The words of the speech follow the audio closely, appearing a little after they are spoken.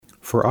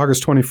For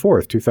August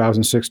 24th,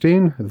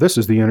 2016, this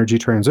is the Energy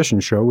Transition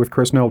Show with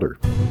Chris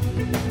Nelder.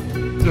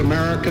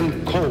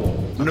 American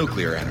coal,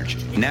 nuclear energy,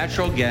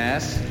 natural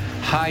gas,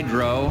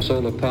 hydro,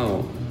 solar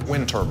power,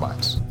 wind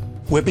turbines.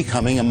 We're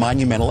becoming a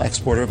monumental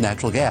exporter of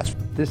natural gas.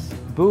 This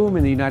boom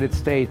in the United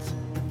States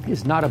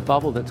is not a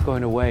bubble that's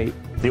going away.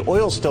 The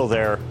oil's still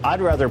there.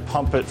 I'd rather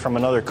pump it from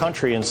another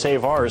country and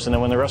save ours, and then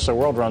when the rest of the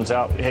world runs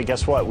out, hey,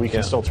 guess what? We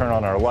can still turn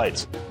on our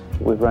lights.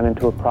 We've run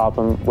into a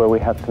problem where we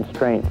have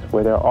constraints,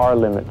 where there are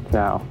limits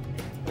now.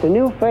 The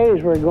new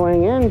phase we're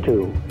going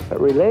into,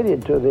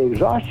 related to the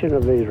exhaustion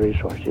of these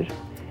resources,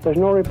 there's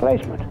no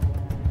replacement.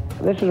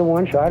 This is a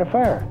one-shot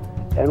affair,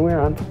 and we're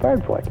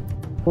unprepared for it.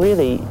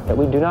 Really,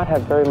 we do not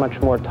have very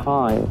much more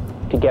time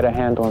to get a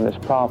handle on this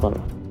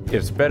problem.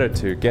 It's better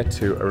to get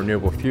to a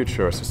renewable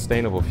future, a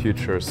sustainable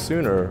future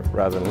sooner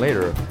rather than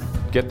later.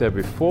 Get there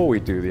before we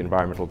do the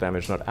environmental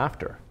damage, not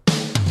after.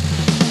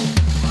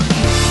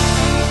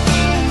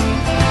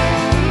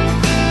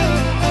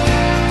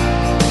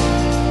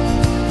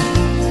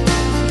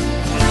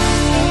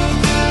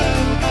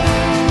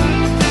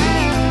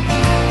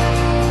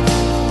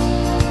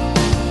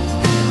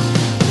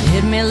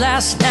 Me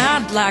last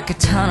night like a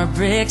ton of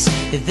bricks.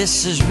 If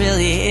this is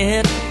really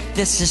it,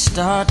 this is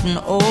starting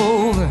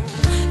over.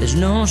 There's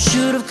no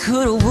shoulda,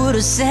 coulda,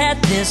 woulda,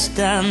 said this,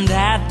 done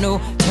that.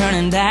 No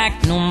turning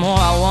back, no more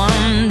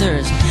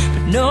wonders.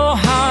 But no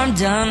harm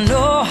done,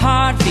 no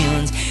hard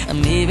feelings.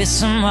 And maybe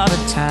some other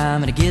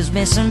time it gives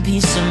me some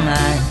peace of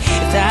mind.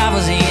 If that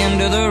was the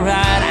end of the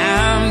ride,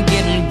 I'm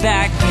getting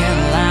back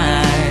in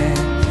line.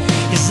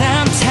 'Cause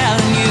I'm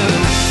telling you,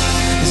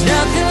 there's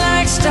nothing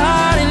like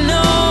starting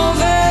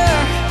over.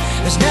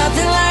 There's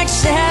nothing like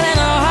selling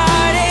a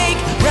heartache,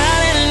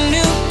 writing a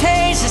new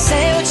page to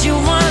say what you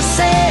want to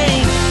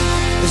say.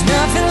 There's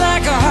nothing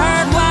like a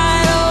heart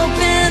wide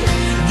open,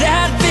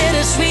 that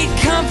bittersweet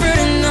comfort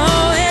in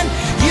knowing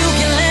you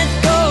can let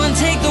go and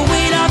take the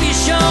weight off your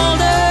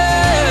shoulders.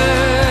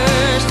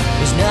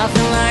 There's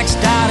nothing like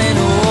starting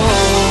over.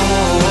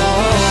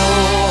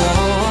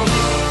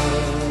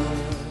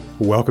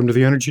 Welcome to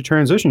the Energy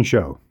Transition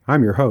Show.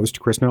 I'm your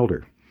host, Chris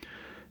Nelder.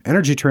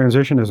 Energy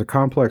transition is a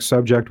complex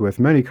subject with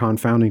many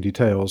confounding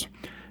details,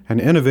 and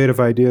innovative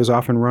ideas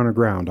often run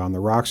aground on the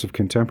rocks of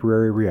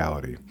contemporary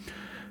reality.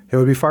 It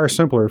would be far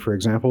simpler, for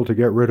example, to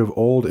get rid of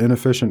old,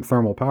 inefficient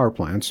thermal power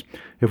plants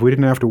if we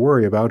didn't have to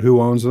worry about who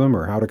owns them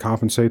or how to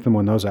compensate them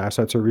when those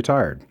assets are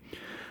retired.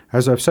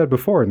 As I've said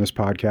before in this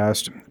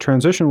podcast,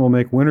 transition will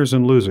make winners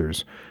and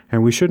losers,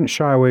 and we shouldn't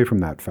shy away from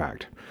that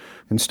fact.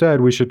 Instead,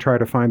 we should try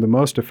to find the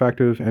most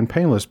effective and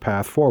painless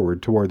path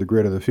forward toward the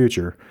grid of the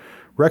future,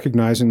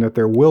 recognizing that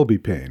there will be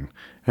pain,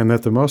 and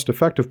that the most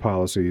effective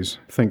policies,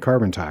 think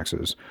carbon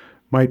taxes,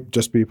 might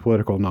just be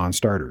political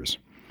non-starters.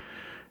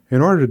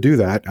 In order to do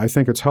that, I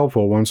think it's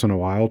helpful once in a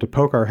while to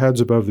poke our heads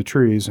above the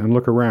trees and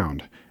look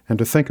around, and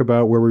to think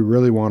about where we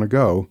really want to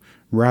go,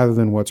 rather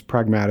than what's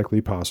pragmatically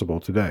possible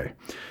today.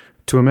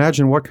 To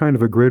imagine what kind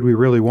of a grid we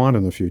really want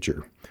in the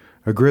future.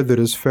 A grid that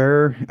is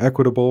fair,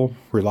 equitable,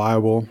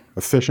 reliable,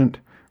 efficient,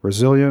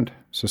 resilient,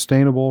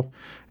 sustainable,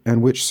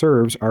 and which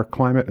serves our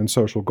climate and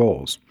social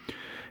goals.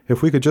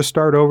 If we could just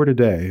start over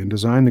today and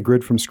design the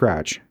grid from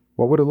scratch,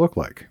 what would it look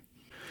like?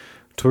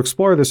 To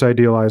explore this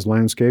idealized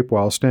landscape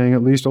while staying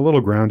at least a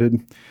little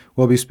grounded,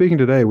 we'll be speaking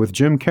today with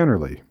Jim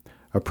Kennerly,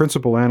 a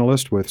principal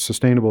analyst with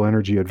Sustainable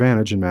Energy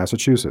Advantage in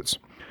Massachusetts.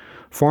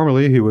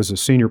 Formerly, he was a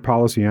senior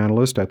policy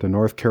analyst at the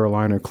North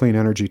Carolina Clean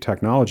Energy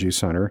Technology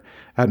Center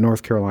at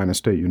North Carolina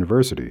State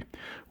University,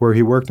 where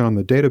he worked on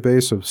the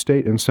Database of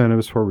State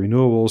Incentives for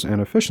Renewables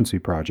and Efficiency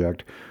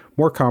project,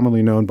 more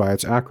commonly known by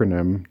its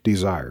acronym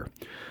DESIRE,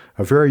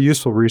 a very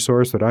useful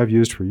resource that I've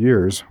used for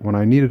years when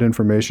I needed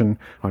information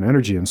on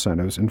energy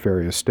incentives in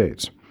various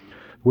states.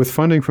 With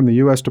funding from the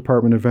U.S.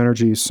 Department of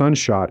Energy's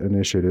Sunshot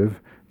initiative,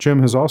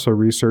 Jim has also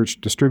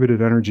researched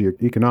distributed energy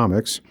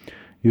economics,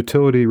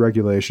 utility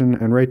regulation,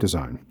 and rate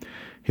design.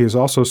 He has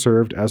also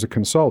served as a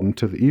consultant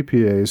to the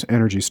EPA's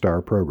Energy Star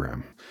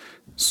program.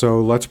 So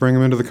let's bring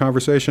him into the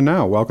conversation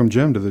now. Welcome,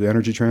 Jim, to the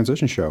Energy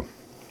Transition Show.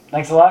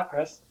 Thanks a lot,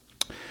 Chris.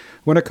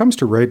 When it comes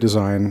to rate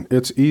design,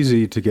 it's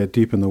easy to get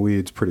deep in the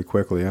weeds pretty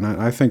quickly, and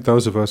I think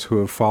those of us who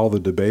have followed the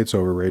debates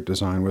over rate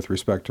design with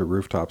respect to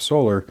rooftop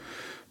solar,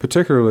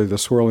 particularly the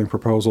swirling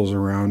proposals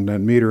around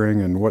net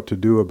metering and what to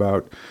do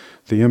about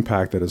the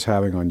impact that it's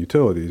having on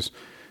utilities,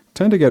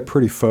 tend to get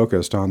pretty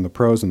focused on the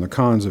pros and the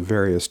cons of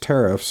various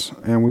tariffs,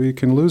 and we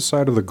can lose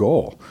sight of the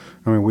goal.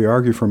 I mean, we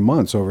argue for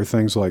months over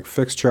things like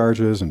fixed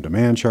charges and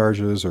demand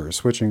charges, or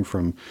switching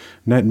from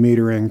net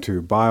metering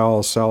to buy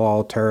all, sell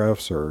all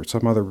tariffs, or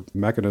some other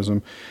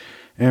mechanism,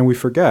 and we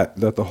forget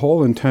that the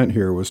whole intent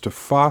here was to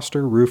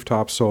foster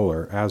rooftop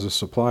solar as a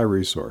supply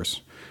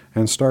resource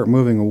and start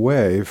moving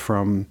away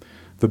from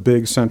the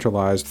big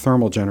centralized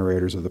thermal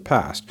generators of the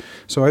past.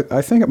 So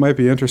I think it might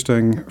be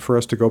interesting for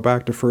us to go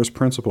back to first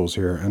principles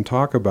here and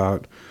talk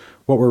about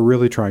what we're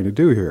really trying to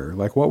do here.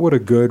 Like, what would a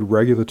good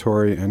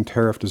regulatory and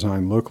tariff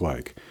design look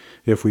like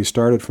if we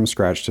started from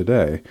scratch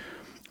today?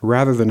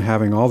 rather than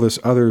having all this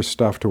other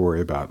stuff to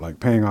worry about, like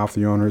paying off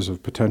the owners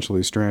of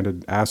potentially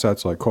stranded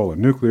assets like coal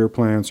and nuclear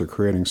plants, or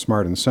creating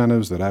smart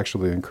incentives that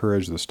actually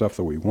encourage the stuff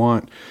that we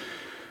want,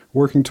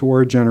 working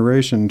toward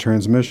generation,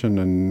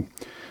 transmission,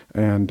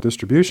 and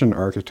distribution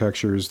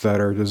architectures that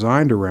are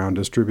designed around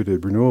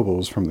distributed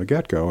renewables from the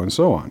get-go, and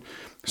so on.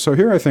 So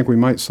here I think we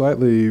might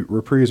slightly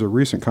reprise a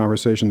recent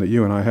conversation that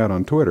you and I had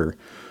on Twitter,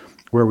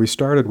 where we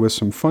started with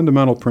some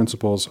fundamental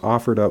principles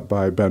offered up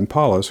by Ben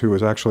Paulus, who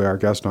was actually our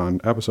guest on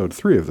episode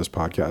 3 of this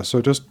podcast.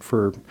 So just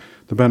for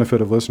the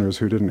benefit of listeners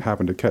who didn't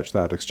happen to catch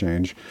that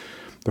exchange,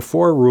 the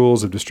 4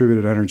 rules of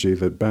distributed energy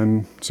that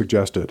Ben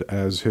suggested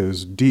as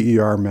his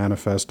DER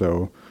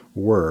manifesto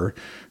were: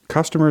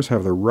 customers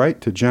have the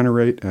right to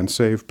generate and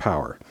save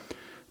power.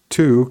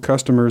 2,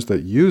 customers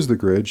that use the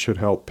grid should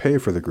help pay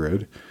for the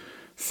grid.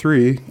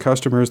 3,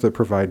 customers that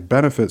provide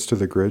benefits to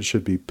the grid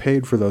should be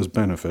paid for those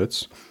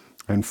benefits.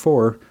 And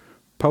 4,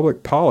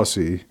 public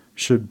policy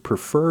should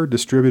prefer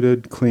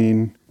distributed,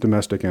 clean,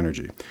 domestic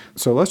energy.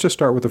 So let's just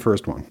start with the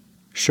first one.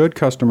 Should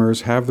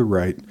customers have the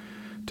right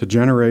to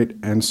generate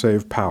and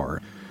save power?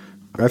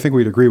 I think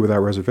we'd agree without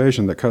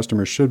reservation that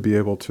customers should be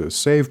able to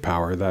save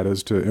power, that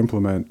is, to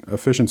implement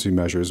efficiency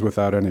measures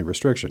without any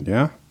restriction,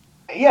 yeah?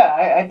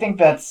 Yeah, I think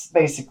that's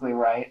basically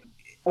right.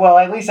 Well,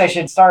 at least I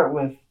should start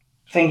with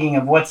thinking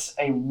of what's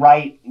a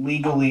right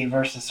legally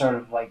versus sort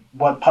of like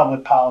what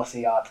public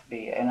policy ought to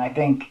be. And I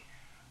think,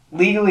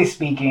 legally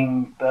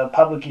speaking, the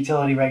Public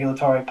Utility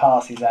Regulatory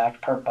Policies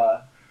Act,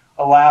 PURPA,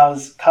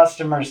 allows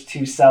customers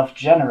to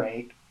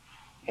self-generate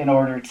in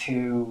order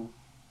to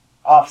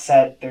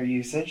offset their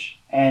usage.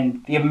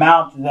 And the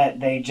amount that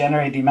they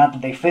generate, the amount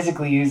that they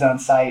physically use on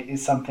site,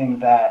 is something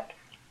that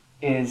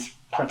is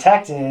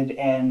protected,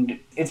 and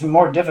it's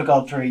more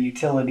difficult for a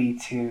utility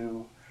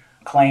to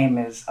claim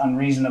as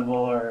unreasonable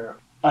or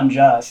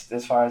unjust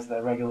as far as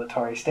the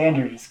regulatory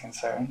standard is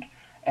concerned.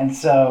 And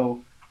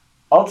so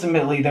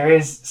ultimately, there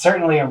is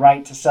certainly a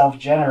right to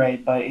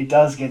self-generate, but it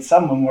does get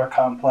somewhat more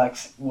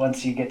complex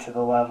once you get to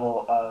the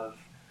level of,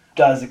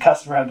 does the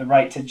customer have the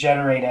right to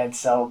generate and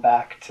sell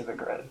back to the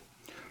grid?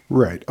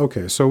 Right.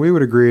 Okay. So we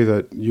would agree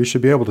that you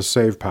should be able to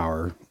save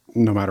power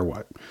no matter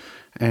what.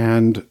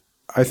 And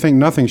I think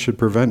nothing should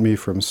prevent me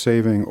from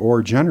saving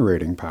or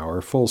generating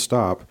power, full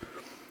stop,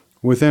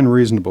 within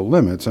reasonable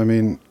limits. I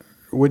mean,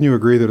 wouldn't you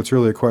agree that it's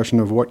really a question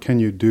of what can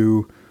you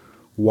do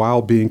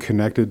while being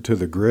connected to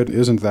the grid?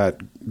 Isn't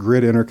that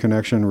grid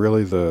interconnection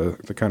really the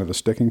kind of the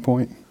sticking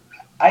point?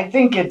 I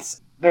think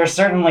there's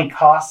certainly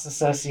costs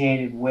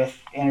associated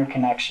with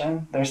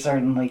interconnection. There's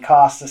certainly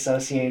costs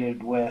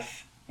associated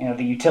with,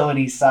 the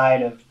utility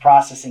side of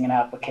processing an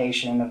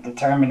application, of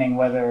determining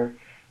whether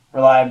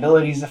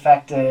reliability is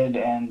affected,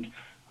 and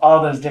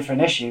all those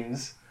different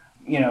issues.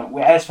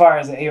 As far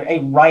as a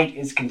right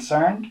is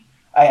concerned,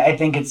 I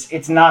think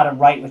it's not a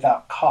right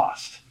without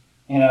cost.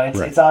 Right.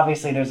 It's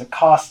obviously there's a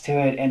cost to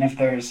it, and if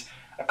there's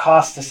a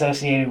cost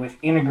associated with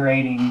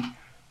integrating,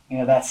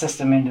 that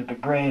system into the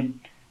grid,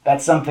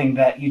 that's something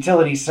that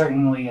utilities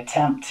certainly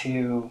attempt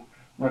to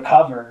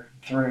recover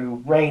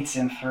through rates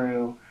and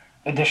through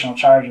additional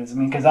charges. I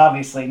mean, because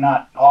obviously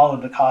not all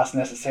of the cost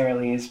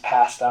necessarily is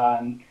passed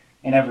on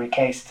in every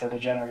case to the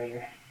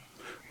generator.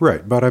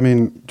 Right, but I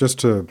mean, just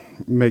to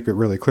make it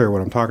really clear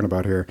what I'm talking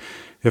about here,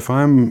 if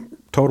I'm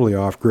totally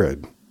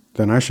off-grid,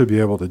 then I should be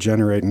able to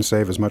generate and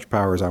save as much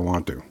power as I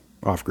want to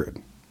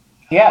off-grid.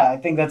 Yeah, I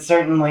think that's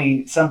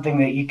certainly something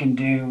that you can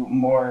do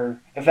more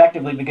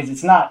effectively, because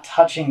it's not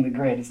touching the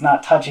grid. It's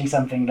not touching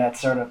something that's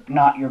sort of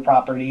not your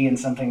property and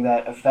something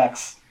that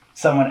affects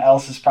someone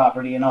else's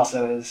property and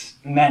also is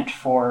meant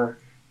for,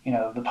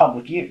 the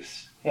public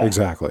use. Yeah.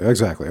 Exactly.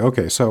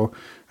 Okay, so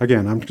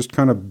again, I'm just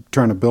kind of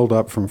trying to build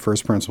up from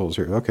first principles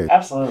here. Okay.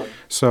 Absolutely.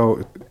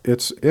 So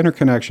it's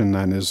interconnection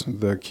then is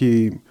the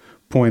key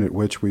point at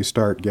which we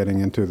start getting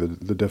into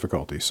the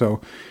difficulty.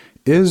 So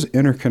is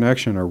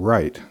interconnection a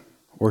right,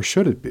 or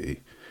should it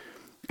be?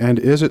 And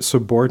is it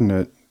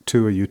subordinate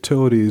to a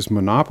utility's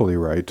monopoly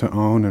right to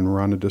own and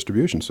run a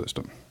distribution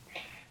system?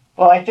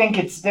 Well, I think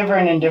it's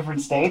different in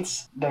different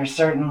states. There's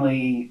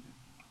certainly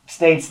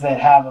states that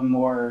have a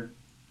more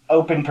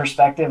open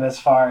perspective as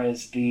far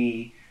as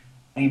the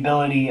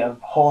ability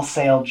of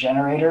wholesale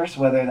generators,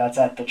 whether that's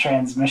at the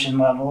transmission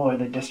level or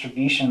the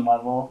distribution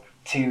level,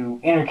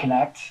 to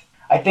interconnect.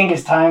 I think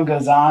as time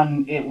goes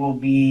on, it will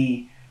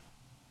be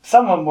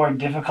somewhat more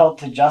difficult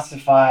to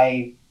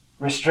justify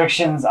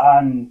restrictions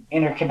on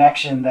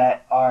interconnection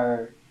that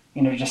are,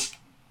 just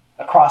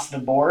across the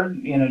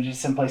board,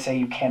 just simply say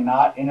you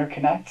cannot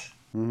interconnect.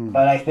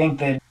 But I think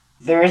that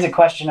there is a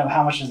question of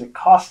how much does it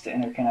cost to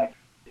interconnect?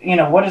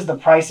 What does the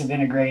price of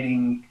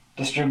integrating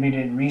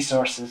distributed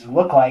resources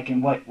look like,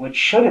 and what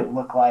should it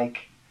look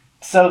like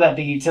so that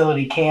the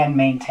utility can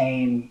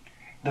maintain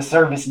the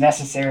service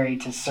necessary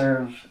to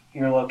serve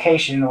your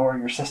location or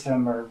your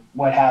system or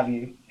what have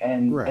you?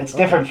 And it's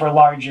different for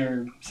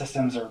larger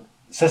systems or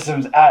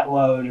systems at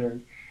load or,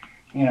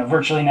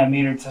 virtually net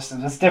metered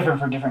systems. It's different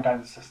for different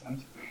kinds of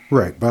systems.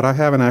 Right, but I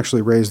haven't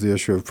actually raised the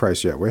issue of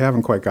price yet. We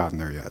haven't quite gotten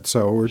there yet.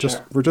 So we're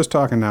just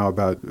talking now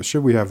about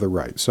should we have the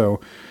right. So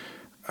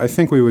I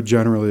think we would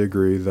generally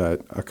agree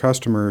that a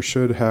customer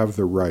should have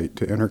the right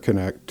to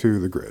interconnect to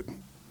the grid.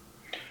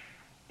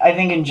 I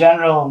think in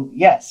general,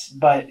 yes,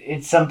 but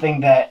it's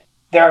something that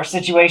there are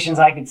situations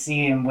I could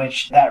see in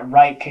which that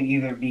right could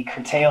either be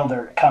curtailed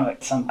or come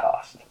at some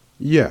cost.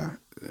 Yeah,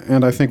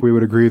 and I think we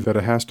would agree that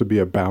it has to be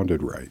a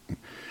bounded right.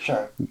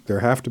 Sure. There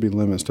have to be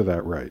limits to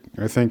that right.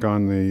 I think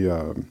on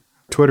the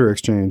Twitter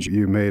exchange,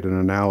 you made an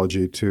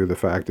analogy to the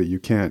fact that you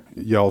can't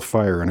yell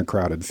fire in a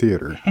crowded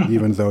theater,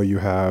 even though you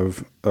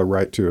have a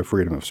right to a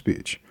freedom of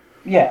speech.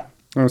 Yeah.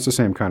 Oh, it's the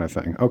same kind of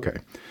thing. Okay.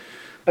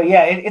 But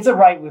yeah, it's a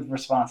right with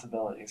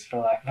responsibilities, for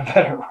lack of a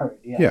better word.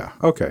 Yeah,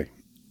 okay.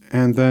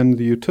 And then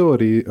the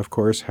utility, of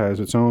course, has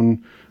its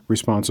own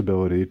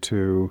responsibility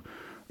to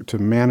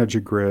manage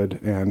a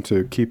grid and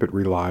to keep it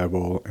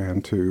reliable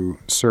and to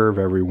serve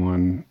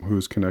everyone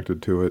who's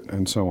connected to it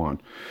and so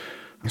on.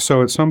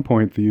 So at some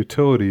point, the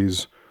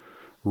utility's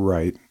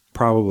right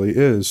probably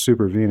is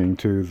supervening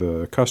to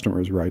the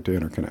customer's right to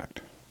interconnect.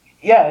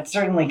 Yeah, it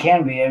certainly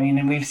can be. I mean,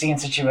 and we've seen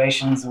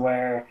situations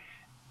where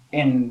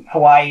in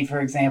Hawaii,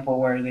 for example,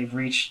 where they've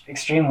reached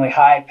extremely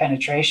high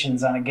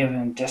penetrations on a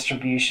given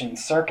distribution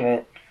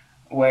circuit,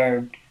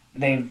 where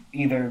they've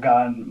either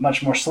gone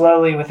much more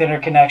slowly with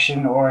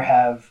interconnection or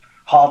have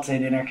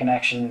halted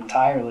interconnection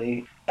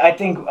entirely. I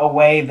think a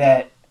way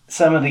that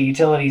some of the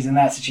utilities in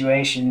that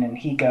situation, and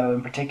HECO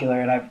in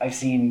particular, and I've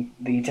seen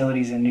the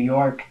utilities in New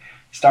York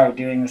start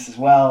doing this as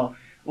well,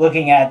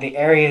 looking at the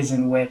areas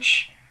in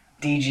which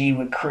DG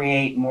would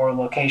create more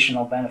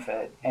locational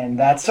benefit. And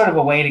that's sort of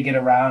a way to get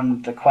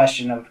around the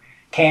question of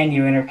can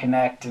you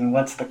interconnect and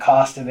what's the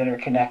cost of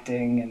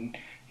interconnecting and,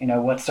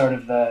 what's sort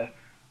of the,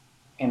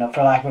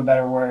 for lack of a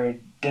better word,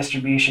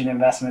 distribution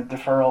investment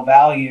deferral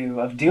value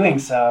of doing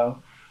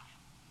so.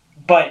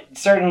 But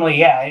certainly,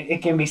 yeah,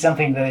 it can be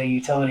something that a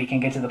utility can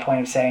get to the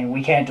point of saying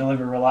we can't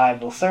deliver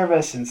reliable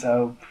service, and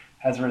so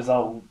as a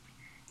result,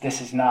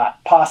 this is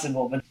not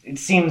possible. But it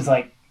seems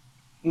like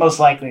most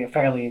likely a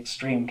fairly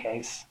extreme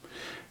case.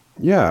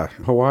 Yeah,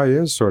 Hawaii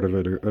is sort of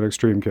an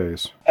extreme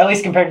case. At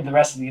least compared to the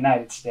rest of the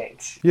United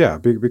States. Yeah,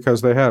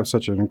 because they have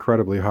such an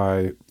incredibly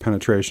high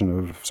penetration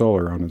of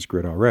solar on its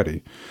grid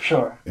already.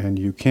 Sure. And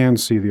you can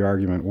see the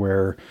argument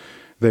where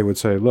they would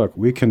say, look,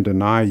 we can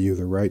deny you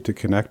the right to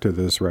connect to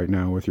this right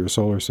now with your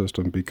solar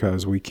system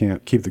because we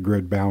can't keep the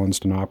grid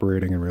balanced and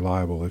operating and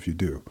reliable if you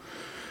do.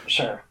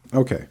 Sure.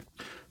 Okay.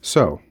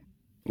 So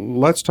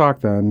let's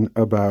talk then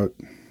about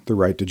the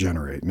right to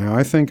generate. Now,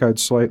 I think I'd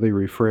slightly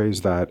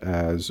rephrase that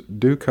as,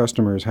 do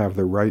customers have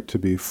the right to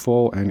be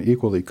full and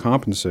equally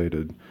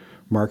compensated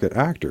market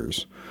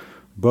actors,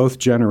 both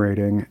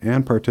generating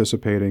and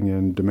participating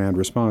in demand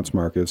response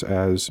markets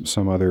as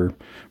some other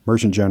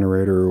merchant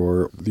generator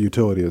or the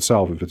utility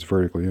itself if it's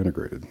vertically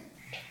integrated?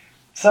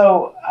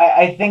 So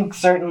I think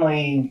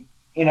certainly,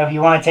 if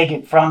you want to take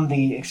it from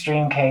the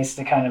extreme case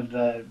to kind of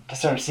to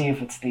sort of see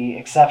if it's the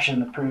exception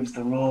that proves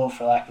the rule,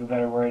 for lack of a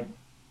better word,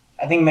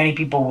 I think many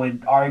people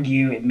would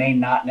argue it may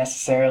not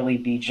necessarily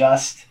be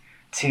just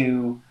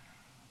to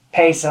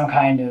pay some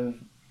kind of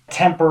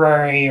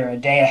temporary or a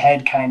day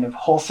ahead kind of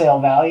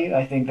wholesale value.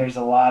 I think there's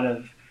a lot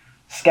of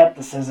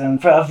skepticism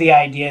of the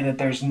idea that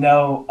there's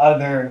no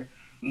other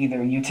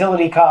either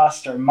utility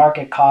cost or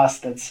market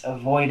cost that's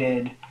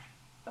avoided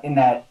in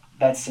that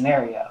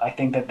scenario. I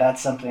think that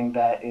that's something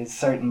that is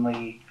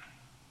certainly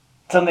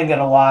something that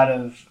a lot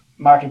of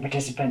market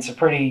participants are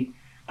pretty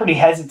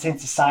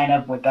hesitant to sign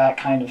up with that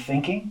kind of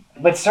thinking.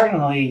 But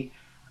certainly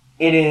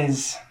it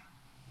is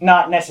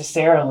not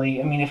necessarily,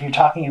 if you're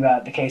talking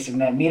about the case of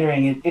net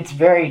metering, it's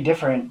very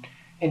different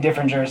in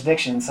different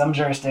jurisdictions. Some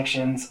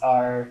jurisdictions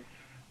are,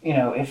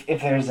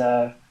 if there's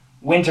a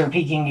winter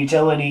peaking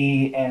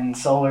utility and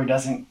solar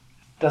doesn't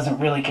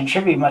really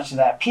contribute much to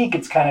that peak,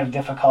 it's kind of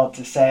difficult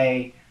to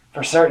say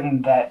for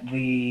certain that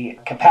the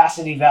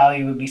capacity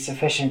value would be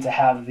sufficient to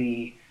have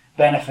the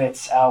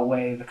benefits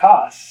outweigh the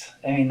costs.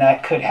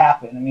 That could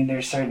happen.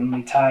 There's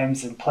certainly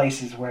times and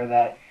places where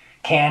that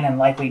can and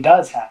likely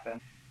does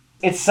happen.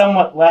 It's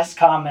somewhat less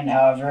common,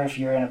 however, if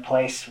you're in a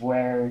place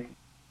where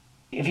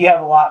if you have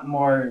a lot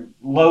more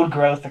load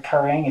growth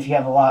occurring, if you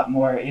have a lot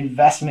more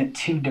investment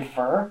to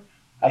defer,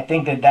 I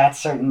think that that's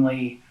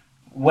certainly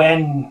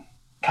when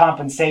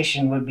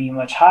compensation would be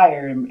much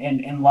higher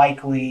and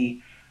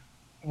likely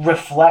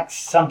reflects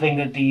something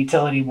that the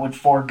utility would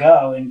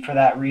forego and for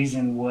that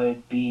reason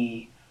would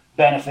be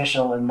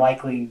beneficial and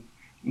likely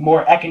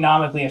more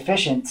economically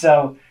efficient.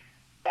 So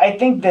I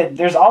think that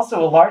there's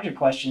also a larger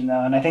question,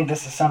 though, and I think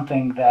this is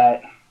something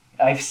that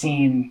I've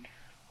seen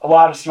a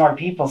lot of smart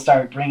people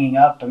start bringing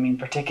up,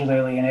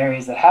 particularly in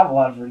areas that have a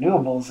lot of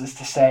renewables, is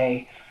to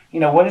say,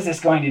 what is this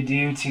going to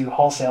do to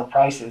wholesale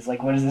prices?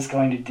 Like, what is this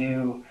going to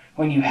do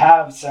when you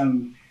have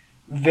some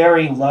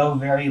very low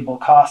variable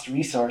cost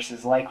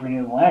resources like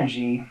renewable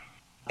energy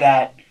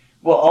that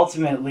will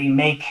ultimately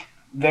make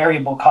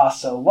variable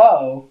costs so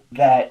low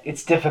that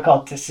it's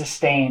difficult to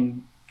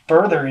sustain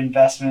further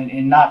investment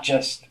in not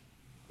just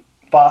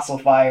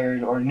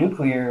fossil-fired or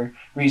nuclear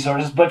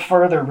resources, but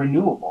further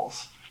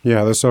renewables.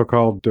 Yeah, the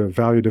so-called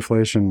value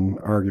deflation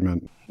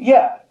argument.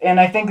 Yeah, and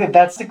I think that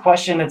that's the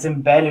question that's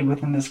embedded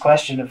within this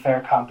question of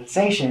fair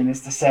compensation,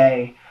 is to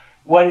say,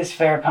 what is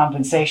fair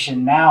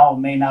compensation now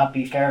may not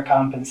be fair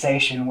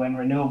compensation when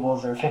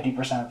renewables are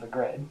 50% of the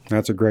grid.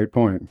 That's a great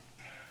point.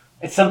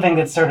 It's something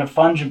that's sort of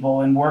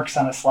fungible and works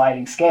on a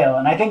sliding scale.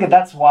 And I think that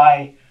that's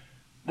why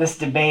this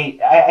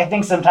debate, I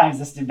think sometimes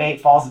this debate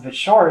falls a bit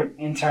short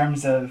in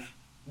terms of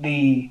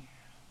the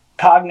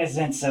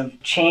cognizance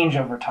of change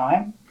over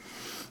time.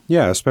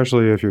 Yeah,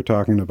 especially if you're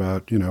talking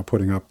about,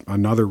 putting up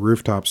another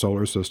rooftop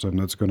solar system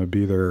that's going to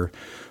be there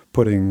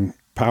putting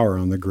power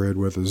on the grid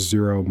with a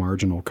zero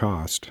marginal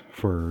cost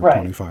for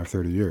 25,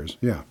 30 years.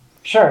 Yeah.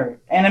 Sure.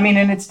 And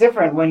and it's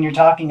different when you're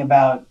talking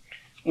about,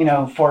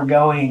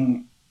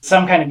 foregoing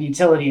some kind of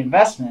utility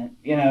investment.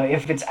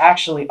 If it's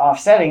actually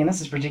offsetting, and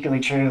this is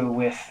particularly true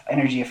with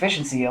energy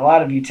efficiency, a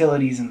lot of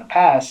utilities in the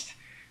past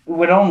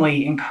would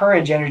only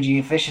encourage energy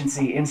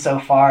efficiency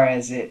insofar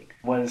as it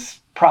was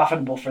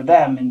profitable for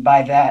them, and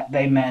by that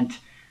they meant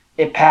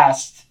it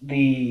passed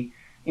the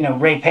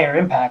ratepayer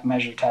impact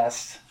measure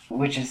test,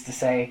 which is to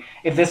say,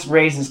 if this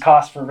raises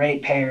costs for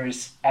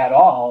ratepayers at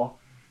all,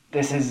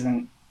 this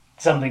isn't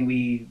something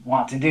we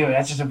want to do.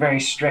 That's just a very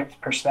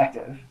strict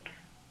perspective.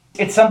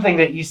 It's something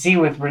that you see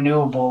with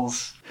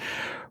renewables.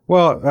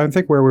 Well, I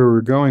think where we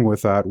were going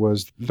with that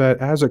was that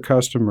as a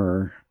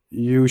customer,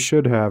 you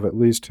should have, at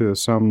least to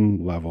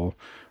some level,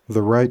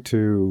 the right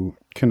to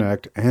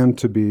connect and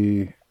to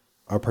be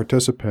a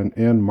participant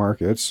in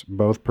markets,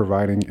 both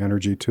providing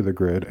energy to the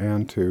grid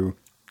and to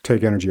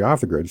take energy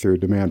off the grid through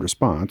demand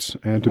response,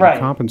 and to be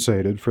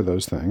compensated for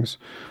those things.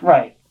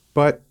 Right.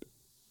 But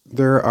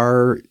there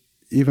are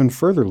even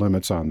further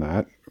limits on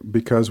that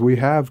because we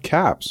have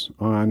caps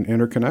on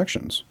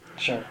interconnections.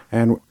 Sure.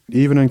 And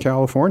even in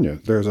California,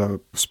 there's a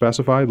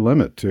specified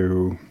limit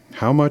to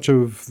how much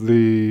of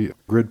the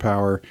grid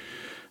power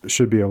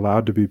should be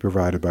allowed to be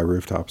provided by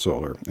rooftop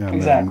solar.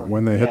 And then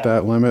when they hit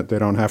that limit, they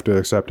don't have to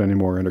accept any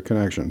more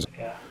interconnections.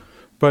 Yeah.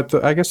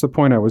 But I guess the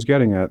point I was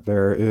getting at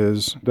there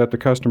is that the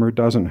customer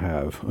doesn't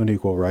have an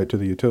equal right to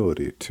the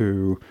utility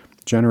to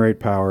generate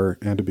power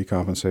and to be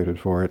compensated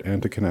for it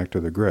and to connect to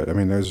the grid.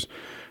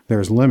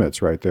 There's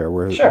limits right there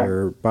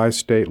where by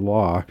state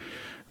law,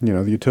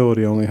 the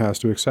utility only has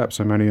to accept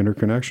so many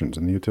interconnections,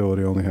 and the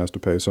utility only has to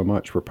pay so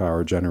much for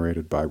power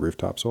generated by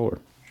rooftop solar.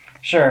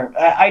 Sure.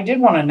 I did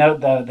want to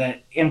note, though,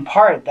 that in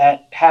part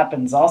that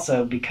happens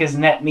also because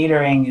net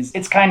metering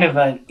it's kind of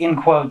a,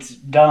 in quotes,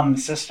 dumb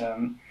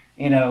system,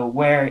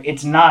 where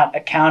it's not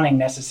accounting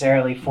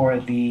necessarily for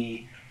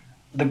the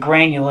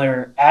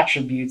granular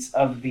attributes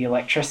of the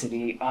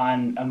electricity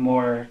on a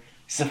more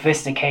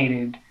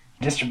sophisticated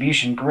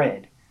distribution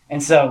grid.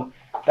 And so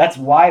that's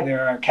why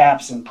there are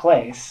caps in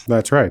place.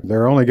 That's right.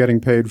 They're only getting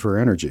paid for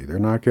energy. They're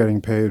not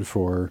getting paid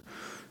for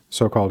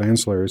so-called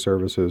ancillary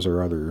services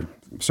or other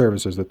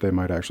services that they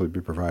might actually be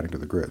providing to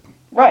the grid.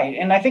 Right.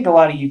 And I think a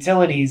lot of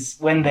utilities,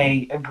 when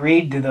they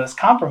agreed to those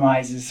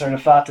compromises, sort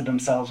of thought to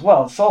themselves,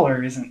 well,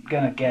 solar isn't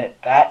going to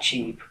get that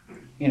cheap,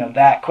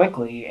 that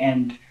quickly.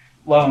 And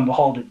lo and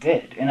behold, it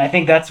did. And I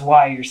think that's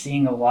why you're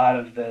seeing a lot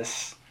of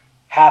this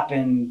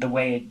happen the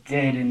way it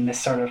did in this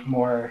sort of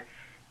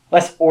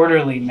less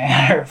orderly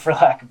manner, for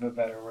lack of a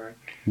better word.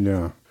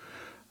 Yeah.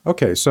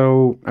 Okay,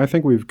 so I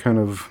think we've kind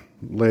of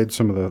laid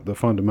some of the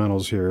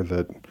fundamentals here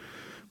that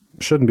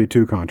shouldn't be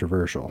too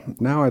controversial.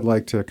 Now I'd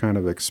like to kind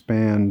of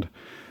expand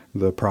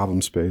the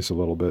problem space a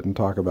little bit and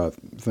talk about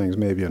things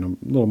maybe in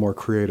a little more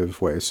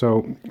creative way.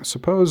 So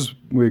suppose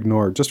we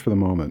ignore, just for the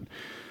moment,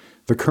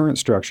 the current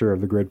structure of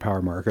the grid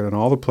power market and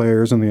all the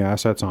players and the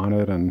assets on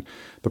it and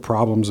the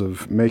problems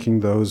of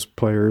making those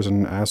players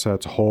and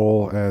assets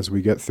whole as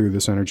we get through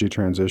this energy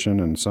transition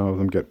and some of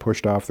them get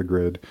pushed off the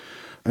grid,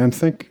 and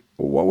think,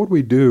 what would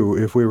we do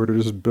if we were to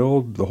just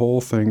build the whole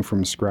thing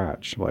from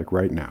scratch, like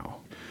right now?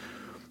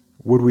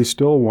 Would we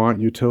still want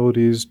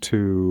utilities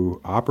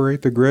to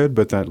operate the grid,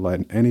 but that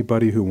let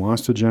anybody who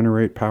wants to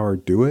generate power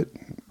do it?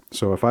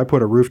 So if I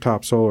put a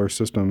rooftop solar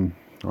system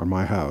on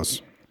my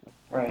house,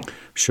 right,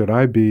 should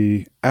I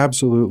be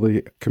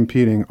absolutely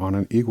competing on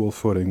an equal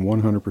footing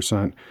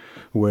 100%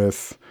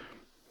 with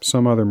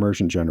some other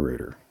merchant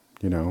generator?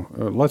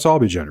 Let's all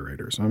be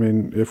generators.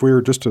 If we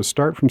were just to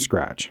start from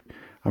scratch,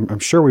 I'm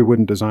sure we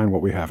wouldn't design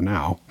what we have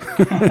now.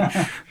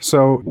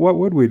 So what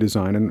would we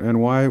design,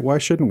 and why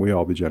shouldn't we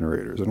all be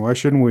generators? And why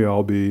shouldn't we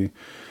all be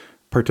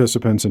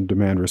participants in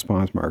demand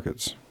response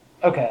markets?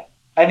 Okay.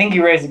 I think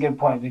you raise a good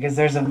point, because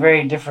there's a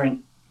very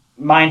different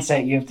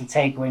mindset you have to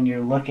take when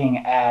you're looking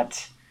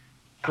at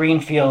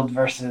greenfield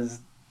versus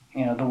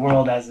the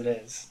world as it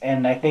is.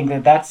 And I think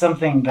that that's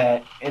something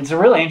that, it's a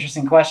really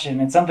interesting question.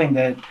 It's something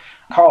that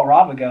Carl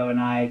Robigo and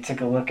I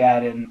took a look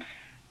at, and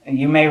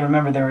you may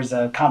remember there was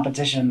a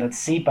competition that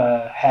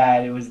SEPA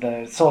had. It was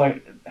the solar,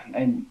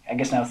 and I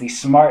guess now it's the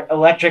Smart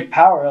Electric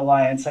Power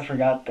Alliance. I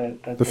forgot the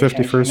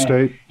 51st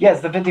state?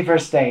 Yes, the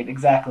 51st state,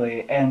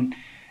 exactly. And,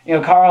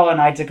 Carl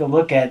and I took a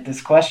look at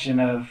this question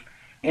of,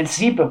 and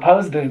SEPA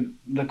posed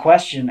the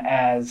question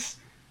as,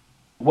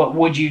 what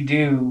would you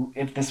do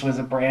if this was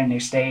a brand new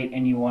state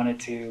and you wanted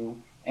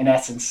to, in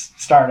essence,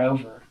 start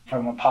over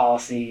from a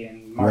policy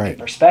and market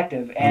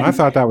perspective. And I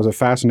thought that was a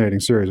fascinating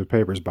series of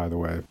papers, by the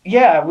way.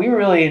 Yeah, we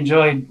really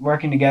enjoyed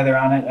working together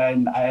on it.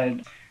 And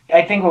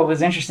I think what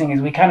was interesting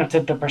is we kind of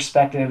took the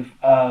perspective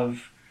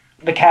of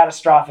the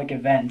catastrophic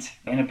event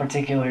in a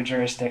particular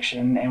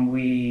jurisdiction, and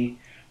we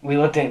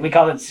called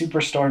it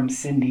Superstorm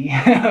Cindy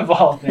of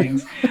all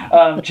things.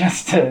 That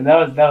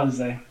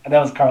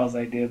was Carl's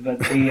idea, but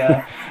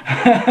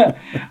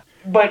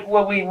but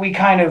what we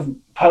kind of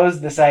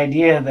posed this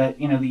idea that,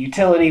 the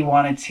utility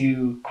wanted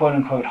to quote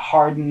unquote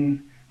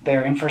harden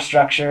their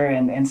infrastructure,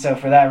 and so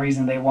for that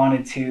reason they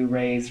wanted to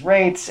raise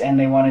rates and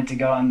they wanted to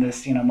go on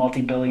this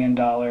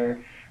multi-billion-dollar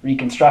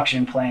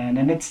reconstruction plan,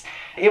 and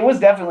it was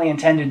definitely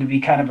intended to be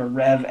kind of a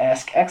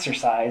Rev-esque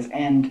exercise.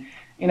 And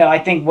I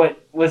think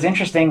what was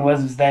interesting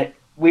was that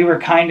we were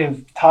kind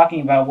of talking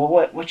about, well,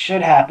 what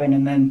should happen,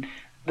 and then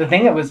the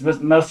thing that was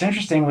most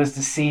interesting was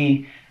to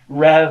see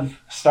Rev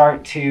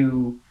start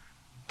to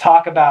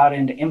talk about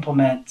and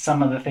implement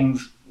some of the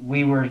things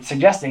we were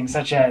suggesting,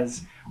 such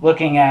as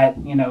looking at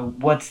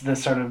what's the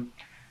sort of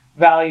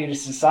value to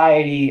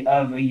society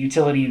of a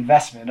utility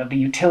investment, of the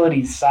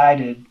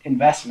utility-sided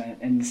investment,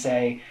 and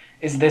say,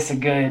 is this a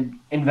good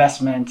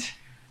investment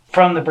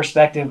from the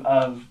perspective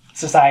of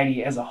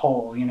society as a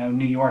whole,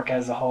 New York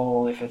as a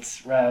whole, if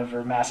it's Rev,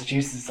 or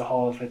Massachusetts as a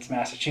whole, if it's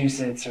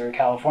Massachusetts, or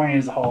California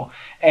as a whole.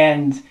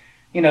 And,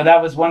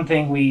 that was one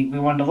thing we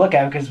wanted to look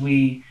at, because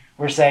we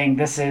were saying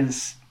this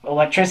is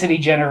electricity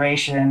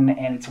generation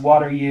and it's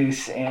water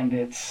use and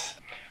it's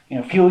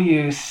fuel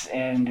use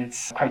and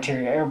its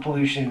criteria air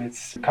pollution,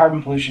 its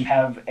carbon pollution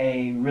have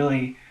a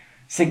really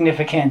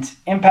significant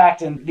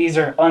impact, and these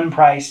are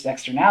unpriced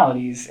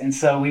externalities. And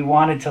so we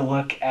wanted to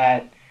look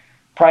at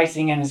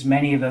pricing in as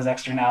many of those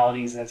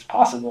externalities as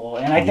possible.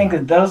 And I think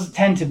that those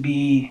tend to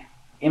be,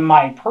 in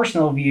my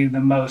personal view, the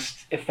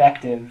most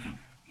effective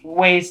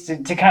ways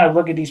to kind of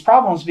look at these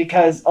problems,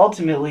 because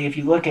ultimately, if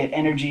you look at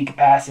energy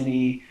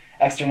capacity,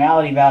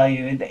 externality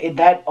value,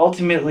 that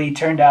ultimately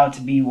turned out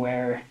to be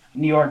where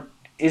New York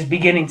is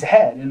beginning to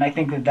head. And I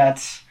think that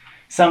that's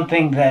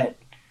something that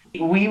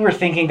we were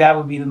thinking that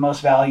would be the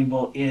most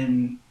valuable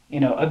in,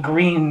 a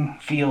green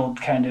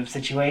field kind of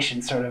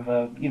situation, sort of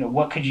a,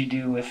 what could you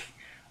do with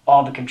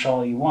all the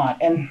control you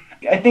want? And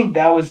I think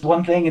that was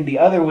one thing. And the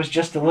other was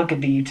just to look at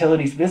the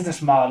utilities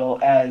business model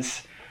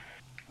as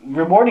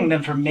rewarding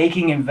them for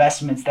making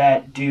investments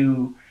that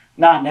do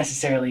not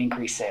necessarily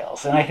increase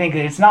sales. And I think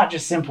that it's not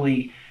just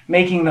simply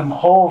making them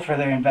whole for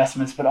their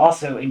investments, but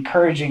also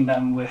encouraging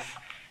them with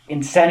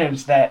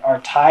incentives that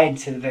are tied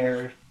to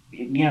their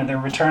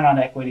return on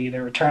equity,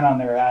 their return on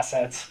their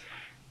assets,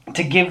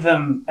 to give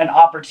them an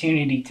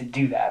opportunity to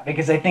do that.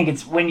 Because I think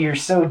it's when you're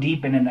so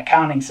deep in an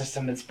accounting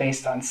system that's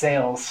based on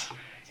sales,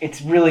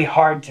 it's really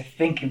hard to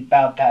think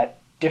about that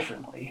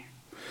differently.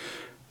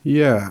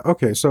 Yeah.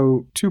 Okay.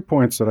 So 2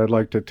 points that I'd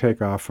like to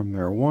take off from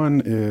there.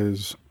 One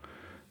is,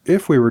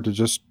 if we were to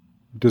just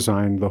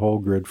design the whole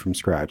grid from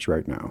scratch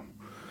right now,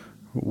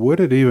 would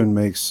it even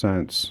make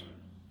sense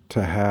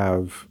to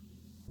have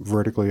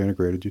vertically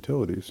integrated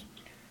utilities?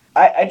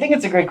 I think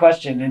it's a great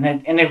question,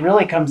 and it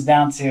really comes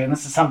down to, and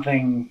this is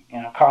something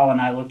Carl and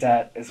I looked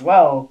at as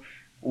well,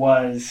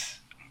 was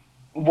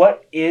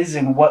what is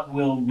and what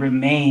will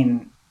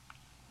remain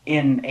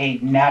in a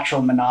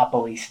natural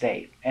monopoly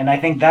state. And I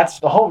think that's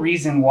the whole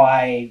reason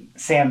why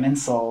Sam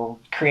Insel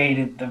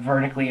created the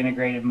vertically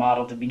integrated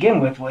model to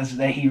begin with, was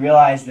that he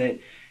realized that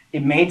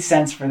it made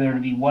sense for there to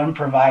be one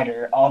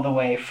provider all the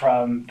way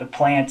from the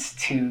plant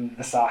to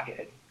the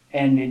socket.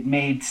 And it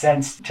made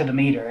sense to the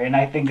meter. And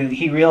I think that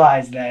he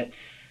realized that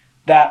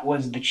that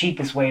was the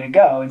cheapest way to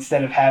go.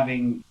 Instead of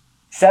having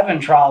 7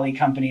 trolley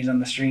companies on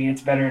the street,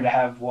 it's better to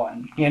have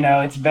one.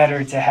 It's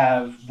better to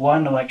have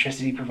one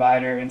electricity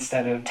provider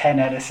instead of 10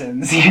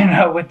 Edisons,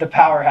 with the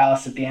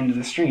powerhouse at the end of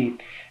the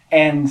street.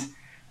 And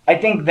I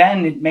think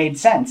then it made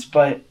sense.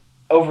 But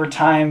over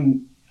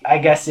time, I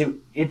guess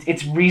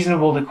it's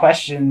reasonable to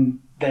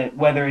question that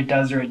whether it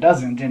does or it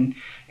doesn't. And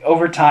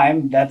over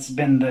time, that's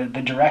been the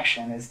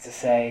direction, is to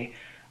say,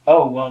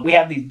 oh, well, we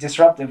have these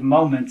disruptive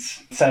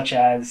moments, such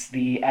as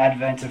the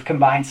advent of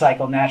combined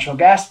cycle natural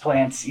gas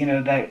plants,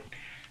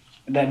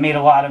 that made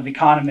a lot of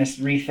economists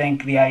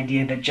rethink the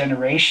idea that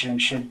generation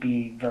should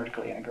be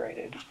vertically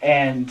integrated.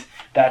 And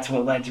that's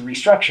what led to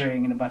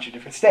restructuring in a bunch of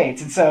different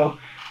states. And so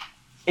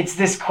it's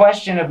this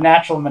question of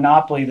natural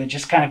monopoly that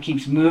just kind of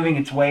keeps moving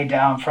its way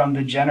down from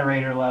the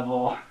generator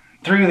level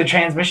through the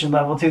transmission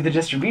level to the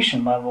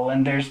distribution level.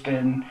 And there's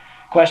been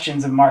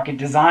questions of market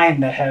design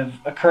that have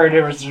occurred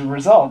as a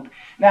result.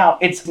 Now,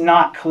 it's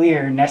not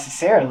clear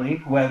necessarily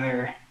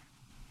whether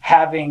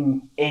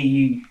having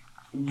a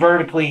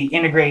vertically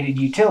integrated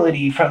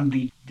utility from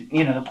the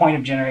point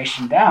of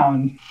generation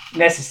down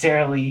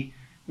necessarily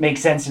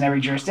makes sense in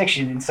every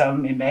jurisdiction. In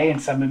some it may, in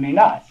some it may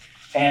not.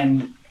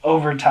 And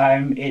over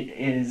time, it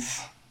is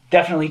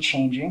definitely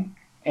changing.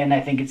 And I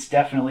think it's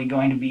definitely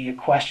going to be a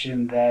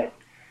question that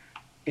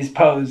is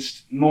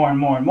posed more and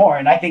more and more.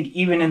 And I think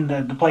even in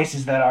the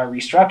places that are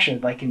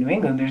restructured, like in New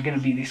England, there's going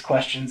to be these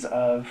questions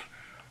of,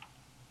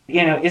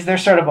 is there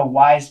sort of a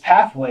wise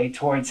pathway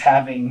towards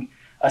having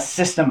a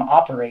system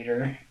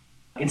operator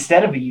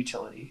instead of a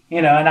utility?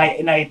 And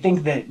I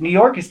think that New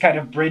York has kind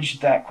of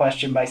bridged that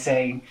question by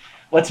saying,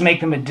 let's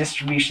make them a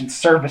distribution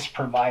service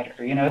provider.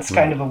 It's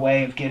kind of a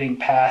way of getting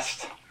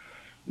past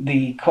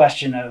the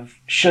question of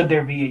should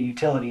there be a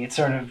utility. It's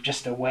sort of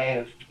just a way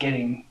of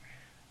getting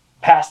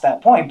past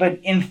that point. But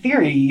in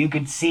theory, you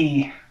could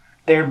see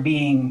there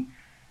being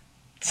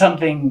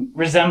something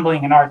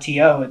resembling an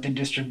RTO at the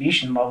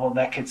distribution level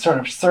that could sort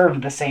of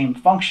serve the same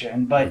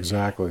function. But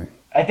exactly,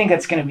 I think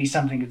that's going to be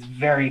something that's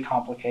very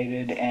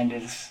complicated and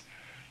is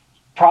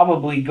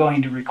probably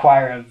going to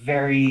require a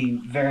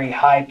very, very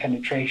high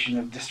penetration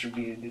of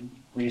distributed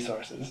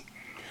resources.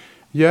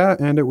 Yeah,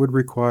 and it would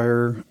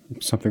require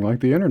something like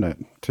the internet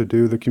to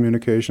do the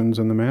communications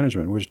and the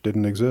management, which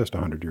didn't exist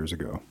 100 years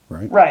ago,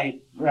 right?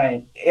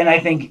 Right. And I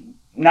think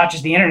not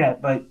just the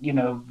internet, but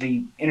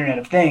the Internet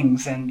of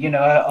Things, and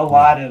a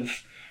lot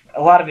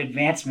of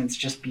advancements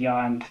just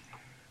beyond,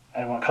 I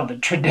don't want to call it the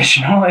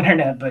traditional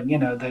internet, but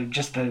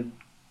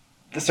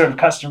the sort of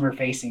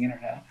customer-facing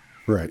internet.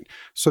 Right.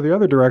 So the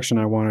other direction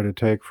I wanted to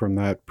take from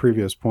that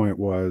previous point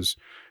was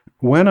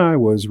when I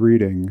was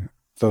reading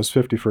those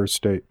 51st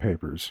state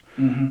papers,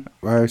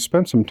 I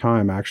spent some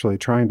time actually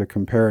trying to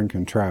compare and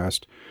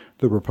contrast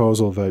the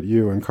proposal that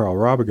you and Carl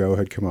Robigo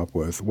had come up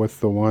with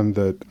the one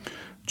that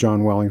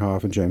John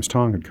Wellinghoff and James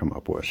Tong had come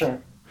up with.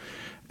 Sure.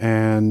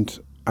 And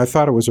I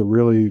thought it was a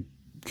really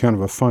kind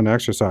of a fun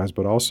exercise,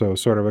 but also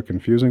sort of a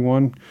confusing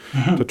one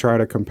to try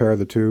to compare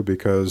the two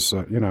because,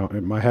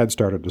 my head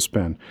started to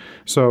spin.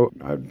 So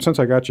since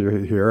I got you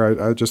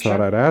here, I just thought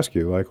I'd ask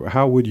you,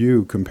 how would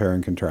you compare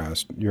and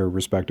contrast your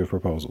respective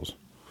proposals?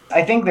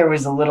 I think there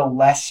was a little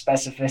less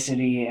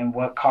specificity in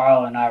what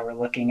Carl and I were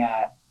looking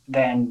at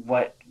than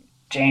what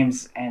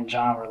James and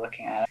John were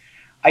looking at.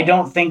 I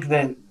don't think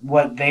that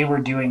what they were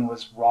doing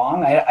was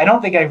wrong. I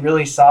don't think I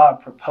really saw a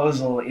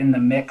proposal in the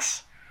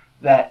mix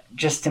that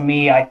just to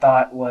me I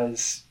thought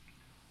was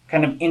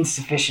kind of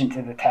insufficient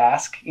to the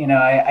task.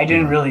 I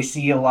didn't really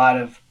see a lot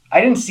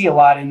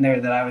in there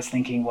that I was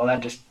thinking, well,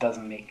 that just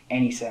doesn't make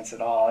any sense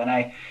at all. And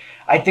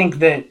I think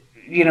that,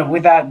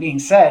 with that being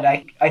said,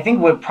 I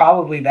think what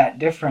probably that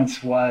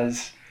difference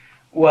was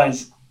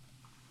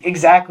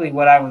exactly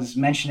what I was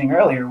mentioning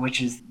earlier,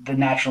 which is the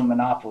natural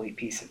monopoly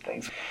piece of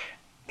things.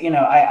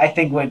 I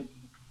think what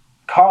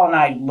Carl and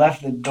I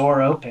left the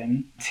door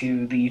open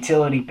to the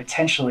utility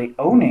potentially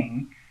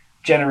owning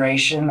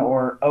generation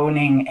or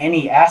owning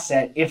any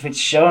asset if it's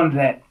shown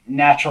that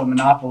natural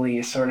monopoly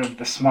is sort of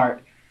the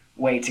smart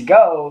way to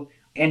go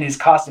and is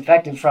cost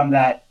effective from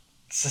that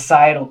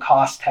societal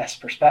cost test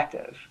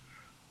perspective.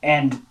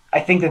 And I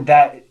think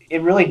that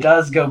it really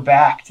does go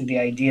back to the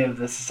idea of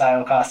the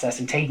societal cost test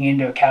and taking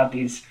into account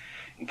these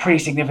pretty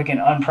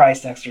significant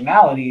unpriced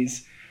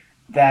externalities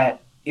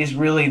that is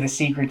really the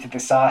secret to the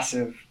sauce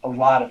of a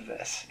lot of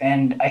this.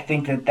 And I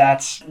think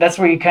that's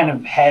where you kind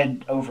of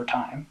head over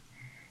time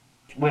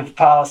with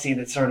policy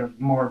that's sort of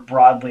more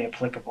broadly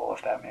applicable,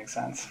 if that makes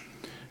sense.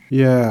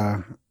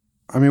 Yeah.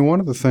 I mean, one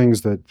of the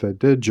things that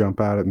did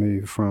jump out at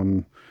me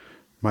from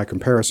my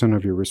comparison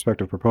of your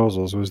respective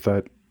proposals was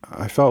that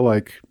I felt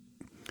like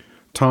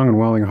Tong and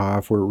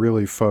Wellinghoff were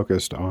really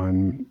focused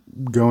on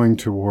going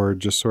toward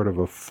just sort of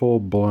a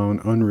full-blown,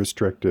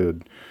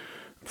 unrestricted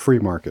free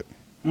market.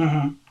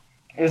 Mm-hmm.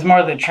 It was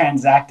more the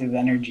transactive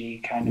energy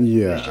kind of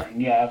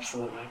vision. Yeah,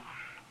 absolutely.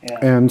 Yeah.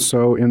 And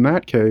so in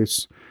that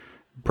case,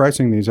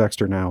 pricing these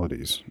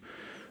externalities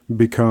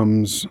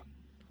becomes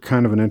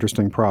kind of an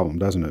interesting problem,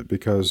 doesn't it?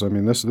 Because, I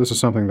mean, this is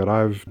something that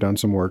I've done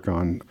some work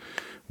on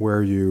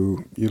where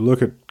you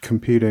look at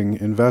competing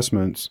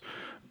investments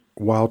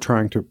while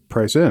trying to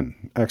price in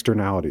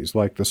externalities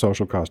like the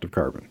social cost of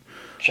carbon.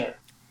 Sure.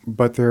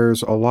 But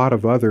there's a lot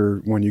of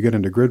when you get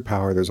into grid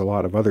power, there's a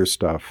lot of other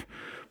stuff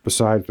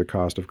besides the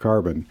cost of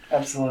carbon.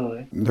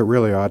 Absolutely. That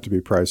really ought to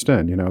be priced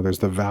in. There's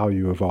the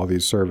value of all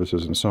these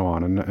services and so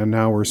on. And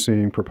now we're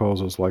seeing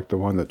proposals like the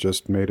one that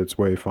just made its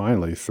way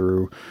finally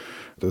through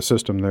the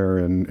system there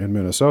in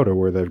Minnesota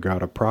where they've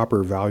got a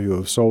proper value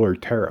of solar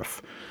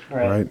tariff.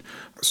 Right?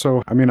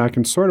 So, I mean, I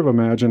can sort of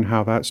imagine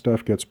how that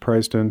stuff gets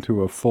priced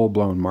into a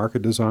full-blown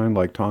market design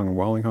like Tong and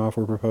Wellinghoff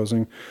were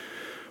proposing.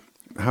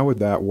 How would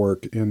that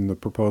work in the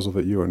proposal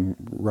that you and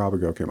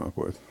Robigo came up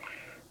with?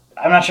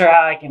 I'm not sure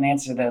how I can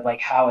answer that, like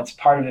how it's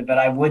part of it, but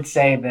I would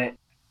say that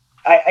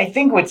I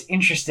think what's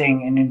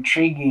interesting and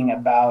intriguing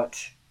about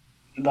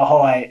the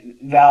whole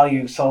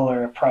value of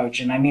solar approach,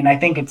 and I mean, I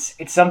think it's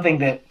something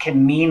that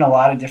can mean a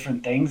lot of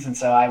different things, and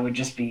so I would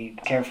just be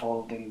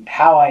careful in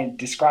how I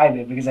describe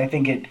it, because I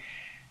think it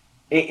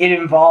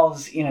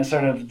involves,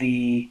 sort of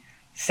the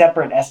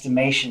separate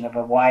estimation of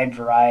a wide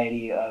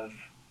variety of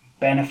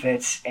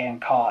benefits and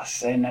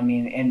costs, and I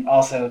mean, and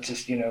also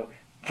just,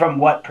 from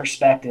what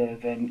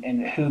perspective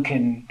and who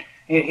can,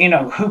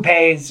 who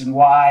pays and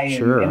why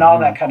and all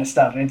that kind of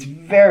stuff. And it's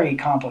very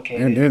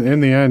complicated. And in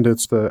the end,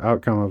 it's the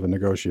outcome of a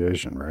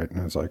negotiation, right?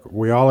 And it's like,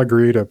 we all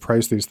agree to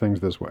price these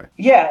things this way.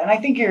 Yeah, and I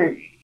think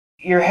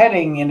you're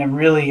heading in a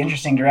really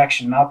interesting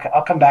direction.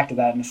 I'll come back to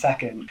that in a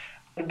second.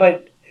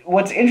 But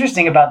what's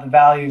interesting about the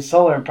value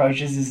solar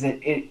approaches is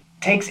that it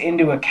takes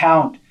into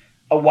account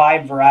a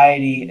wide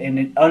variety and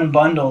it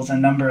unbundles a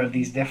number of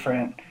these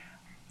different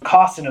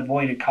costs and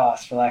avoided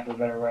costs, for lack of a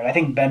better word. I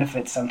think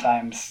benefits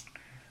sometimes,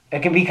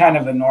 it can be kind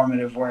of a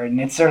normative word,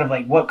 and it's sort of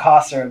like what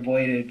costs are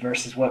avoided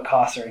versus what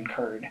costs are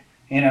incurred.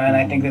 And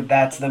I think that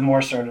that's the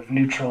more sort of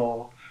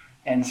neutral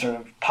and sort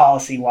of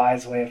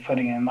policy-wise way of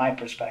putting it in my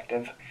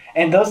perspective.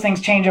 And those things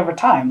change over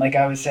time, like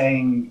I was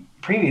saying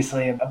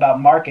previously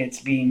about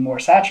markets being more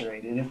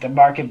saturated. If the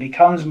market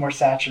becomes more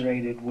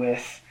saturated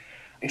with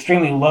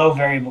extremely low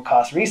variable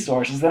cost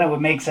resources, then it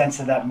would make sense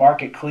that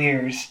market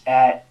clears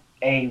at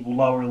a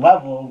lower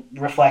level,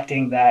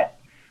 reflecting that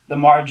the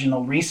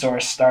marginal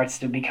resource starts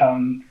to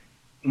become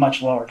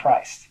much lower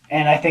priced.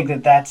 And I think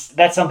that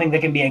that's something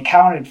that can be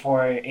accounted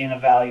for in a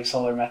value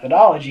solar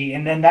methodology,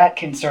 and then that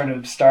can sort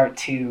of start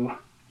to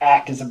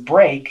act as a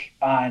brake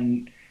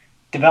on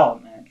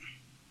development,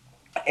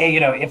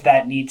 if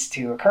that needs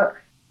to occur.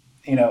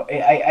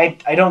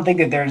 I don't think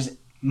that there's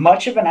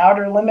much of an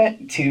outer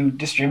limit to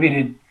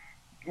distributed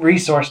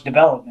resource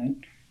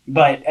development,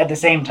 but at the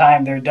same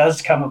time, there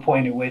does come a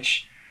point at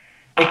which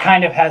it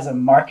kind of has a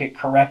market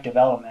corrective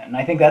element. And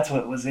I think that's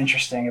what was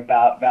interesting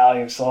about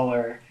value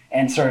solar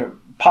and sort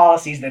of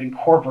policies that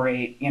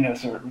incorporate,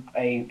 sort of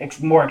a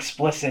more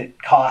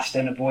explicit cost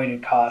and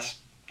avoided cost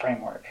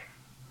framework.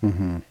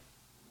 Mm-hmm.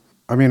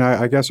 I mean,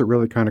 I guess it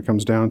really kind of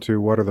comes down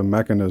to what are the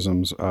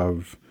mechanisms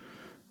of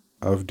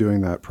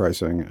doing that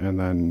pricing, and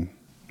then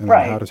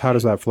right. how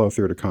does that flow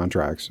through to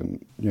contracts,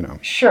 and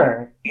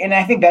Sure, and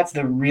I think that's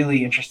the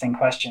really interesting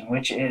question,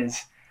 which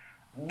is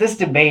this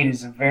debate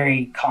is a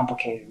very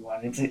complicated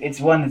one.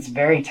 It's one that's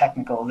very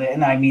technical,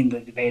 and I mean the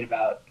debate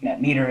about net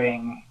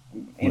metering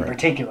in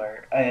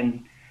particular,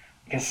 and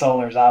because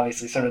solar is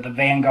obviously sort of the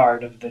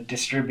vanguard of the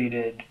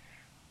distributed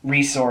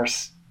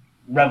resource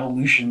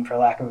revolution, for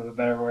lack of a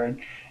better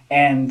word.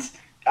 And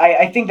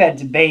I think that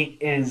debate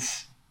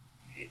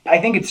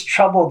it's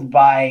troubled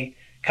by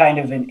kind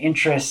of an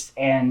interest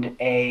and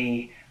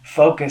a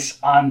focus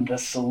on the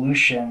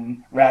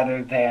solution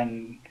rather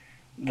than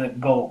the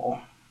goal,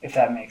 if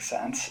that makes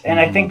sense. And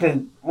I think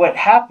that what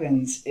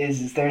happens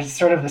is there's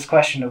sort of this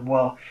question of,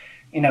 well,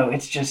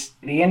 it's just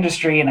the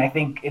industry, and I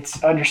think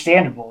it's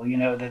understandable,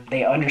 that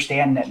they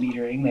understand net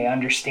metering, they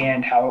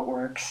understand how it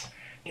works,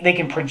 they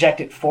can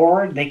project it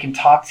forward, they can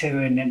talk to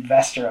an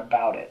investor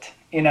about it,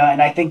 and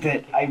I think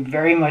that I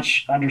very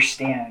much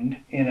understand,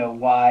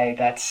 why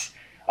that's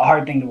a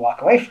hard thing to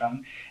walk away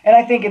from. And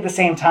I think at the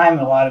same time,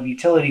 a lot of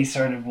utilities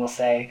sort of will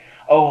say,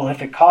 oh, well,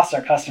 if it costs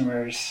our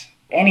customers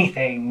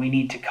anything, we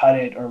need to cut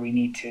it, or we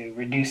need to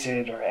reduce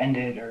it or end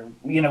it, or,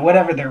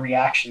 whatever their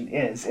reaction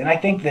is. And I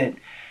think that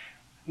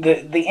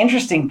the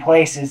interesting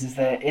place is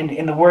that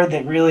in the word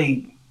that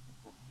really,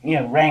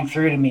 rang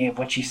through to me of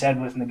what you said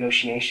was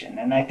negotiation.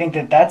 And I think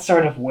that that's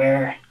sort of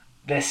where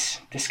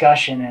this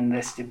discussion and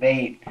this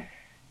debate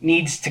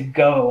needs to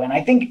go. And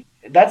I think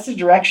that's the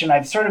direction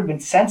I've sort of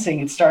been sensing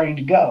it's starting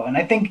to go. And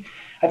I think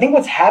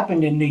what's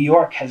happened in New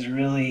York has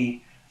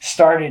really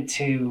started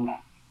to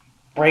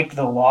break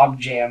the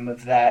logjam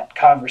of that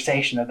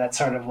conversation, of that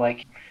sort of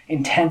like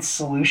intense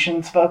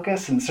solutions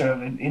focus and sort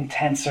of an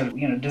intense sort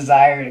of,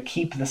 desire to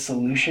keep the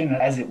solution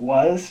as it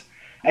was.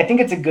 I think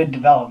it's a good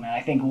development.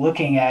 I think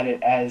looking at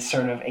it as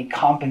sort of a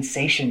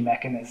compensation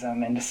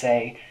mechanism, and to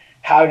say,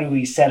 how do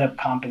we set up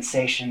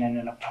compensation in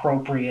an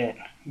appropriate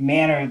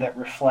manner that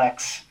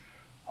reflects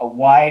a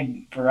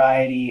wide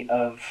variety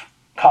of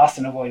costs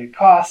and avoided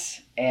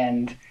costs,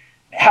 and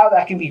how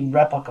that can be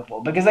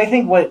replicable. Because I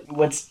think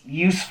what's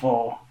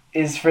useful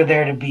is for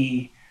there to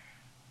be,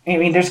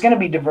 there's going to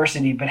be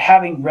diversity, but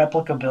having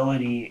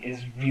replicability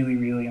is really,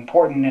 really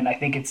important. And I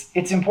think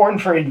it's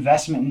important for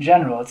investment in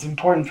general. It's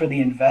important for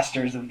the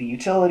investors of the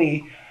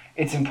utility.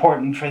 It's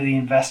important for the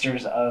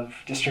investors of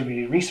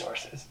distributed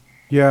resources.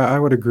 Yeah, I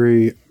would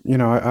agree.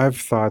 I've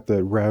thought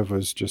that REV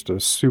was just a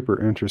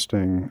super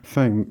interesting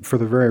thing for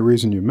the very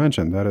reason you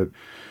mentioned, that it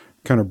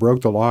kind of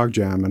broke the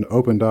logjam and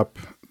opened up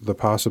the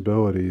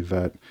possibility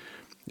that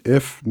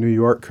if New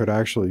York could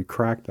actually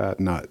crack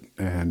that nut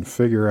and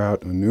figure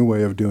out a new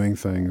way of doing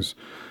things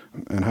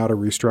and how to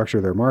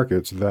restructure their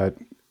markets, that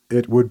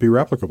it would be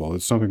replicable.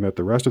 It's something that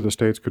the rest of the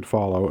states could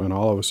follow, and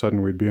all of a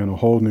sudden we'd be in a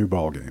whole new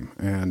ballgame.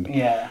 And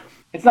yeah,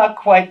 it's not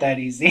quite that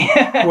easy.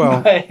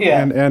 Well, but,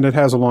 yeah. and it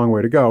has a long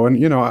way to go. And,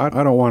 I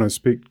don't want to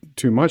speak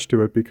too much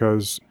to it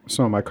because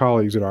some of my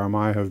colleagues at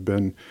RMI have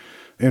been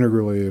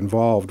integrally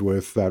involved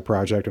with that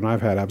project, and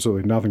I've had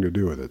absolutely nothing to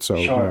do with it. So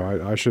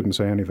sure. I shouldn't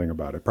say anything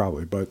about it,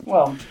 probably. But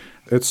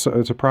it's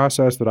a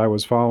process that I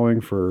was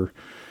following for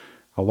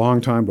a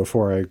long time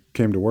before I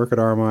came to work at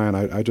RMI,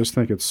 and I just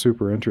think it's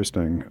super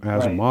interesting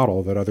as a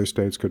model that other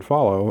states could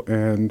follow.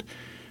 And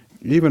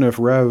even if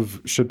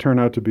REV should turn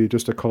out to be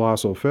just a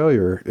colossal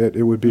failure,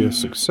 it would be a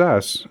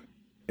success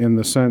in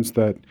the sense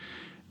that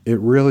it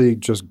really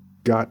just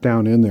got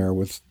down in there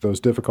with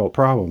those difficult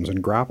problems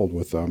and grappled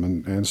with them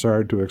and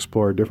started to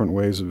explore different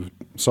ways of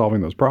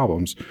solving those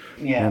problems.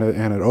 Yeah.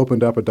 And it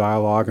opened up a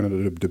dialogue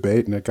and a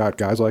debate, and it got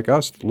guys like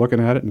us looking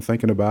at it and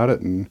thinking about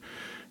it and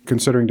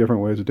considering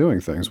different ways of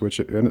doing things, which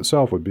in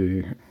itself would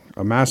be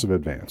a massive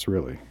advance,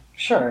 really.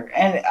 Sure.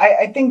 And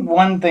I think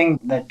one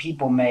thing that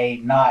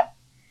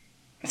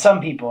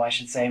some people, I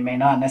should say, may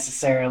not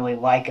necessarily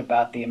like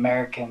about the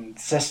American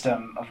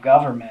system of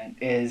government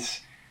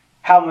is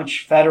how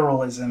much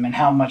federalism and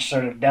how much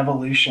sort of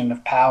devolution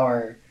of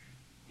power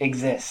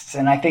exists.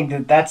 And I think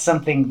that that's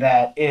something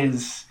that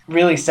is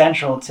really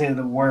central to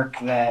the work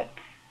that,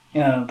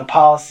 the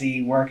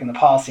policy work and the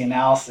policy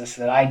analysis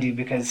that I do,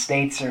 because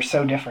states are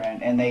so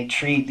different and they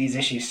treat these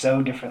issues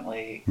so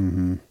differently.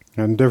 Mm-hmm.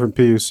 And different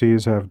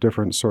PUCs have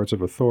different sorts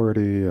of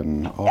authority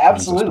and all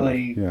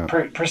Absolutely. kinds of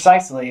stuff. Yeah.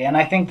 Precisely. And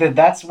I think that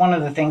that's one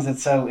of the things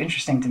that's so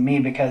interesting to me,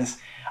 because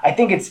I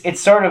think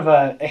it's sort of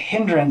a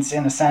hindrance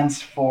in a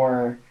sense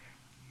for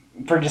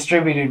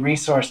distributed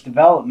resource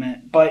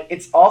development, but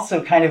it's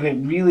also kind of a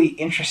really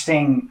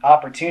interesting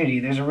opportunity.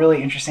 There's a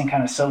really interesting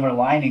kind of silver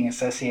lining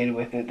associated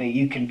with it, that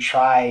you can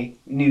try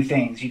new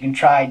things. You can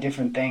try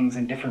different things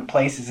in different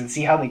places and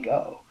see how they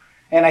go.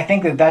 And I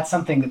think that that's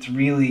something that's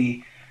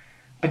really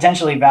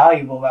potentially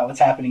valuable about what's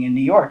happening in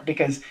New York,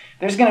 because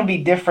there's going to be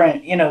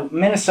different,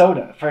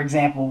 Minnesota, for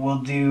example, will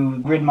do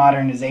grid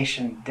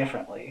modernization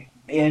differently.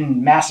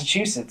 In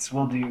Massachusetts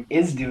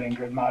is doing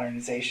grid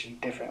modernization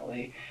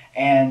differently.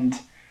 And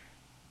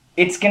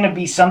it's going to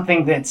be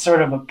something that's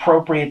sort of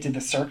appropriate to the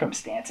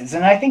circumstances.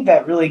 And I think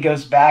that really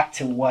goes back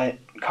to what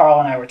Carl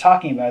and I were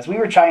talking about, is we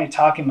were trying to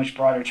talk in much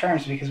broader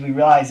terms because we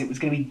realized it was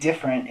going to be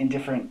different in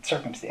different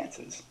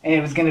circumstances. And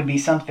it was going to be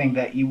something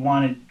that you'd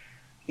want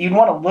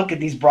to look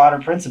at these broader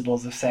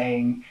principles of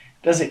saying,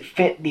 does it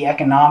fit the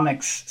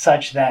economics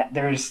such that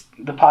there's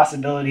the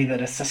possibility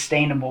that a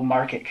sustainable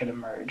market could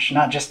emerge,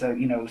 not just a,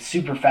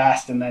 super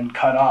fast and then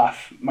cut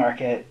off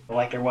market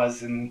like there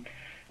was in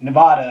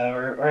Nevada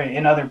or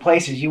in other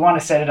places. You want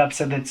to set it up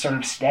so that it's sort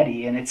of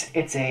steady and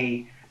it's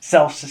a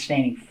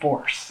self-sustaining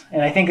force.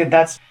 And I think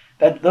that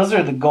those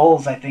are the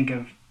goals, I think,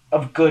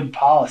 of good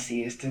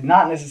policy, is to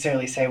not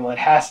necessarily say, well, it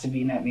has to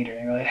be net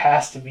metering, or it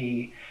has to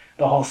be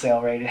the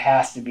wholesale rate, it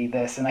has to be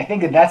this. And I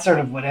think that that's sort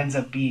of what ends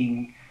up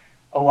being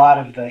a lot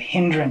of the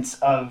hindrance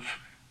of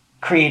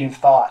creative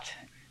thought.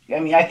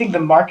 I mean, I think the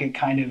market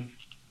kind of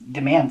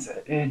demands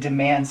it. It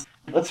demands,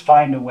 let's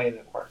find a way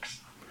that works.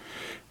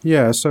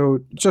 Yeah, so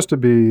just to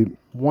be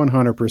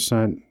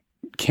 100%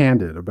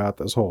 candid about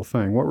this whole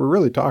thing, what we're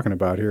really talking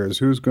about here is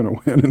who's going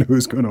to win and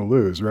who's going to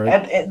lose,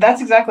 right? And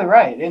that's exactly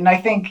right. And I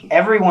think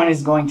everyone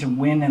is going to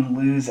win and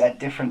lose at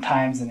different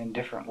times and in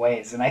different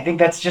ways. And I think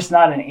that's just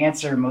not an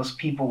answer most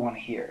people want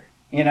to hear.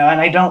 And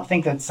I don't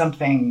think that's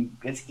something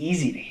that's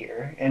easy to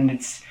hear. And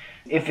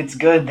if it's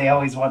good, they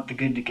always want the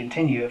good to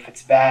continue. If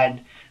it's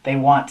bad, they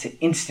want to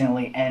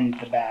instantly end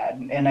the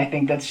bad. And I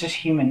think that's just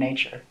human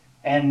nature.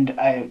 And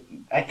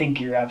I think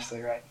you're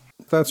absolutely right.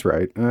 That's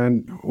right.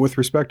 And with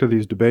respect to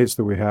these debates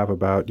that we have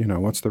about,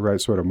 what's the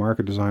right sort of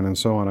market design and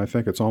so on, I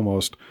think it's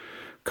almost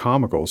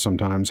comical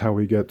sometimes how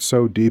we get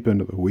so deep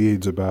into the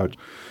weeds about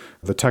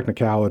the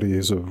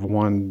technicalities of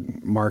one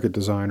market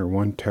design or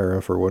one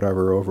tariff or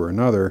whatever over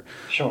another.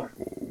 Sure.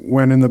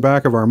 When in the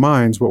back of our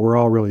minds, what we're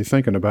all really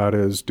thinking about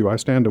is, do I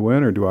stand to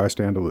win or do I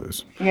stand to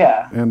lose?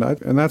 Yeah. And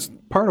that's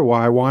part of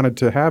why I wanted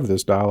to have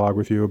this dialogue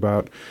with you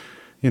about,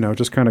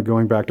 just kind of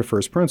going back to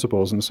first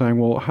principles and saying,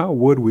 well, how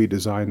would we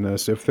design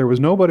this if there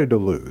was nobody to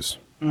lose?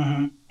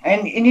 Mm-hmm.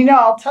 And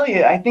I'll tell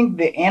you, I think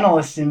the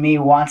analyst in me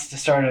wants to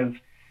sort of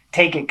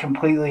take it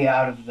completely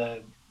out of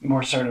the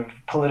more sort of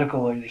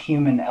political or the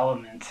human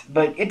element,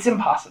 but it's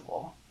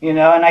impossible, and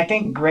I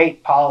think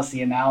great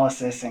policy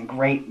analysis and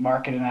great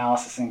market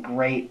analysis and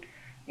great,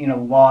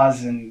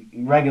 laws and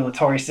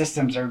regulatory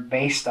systems are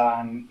based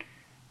on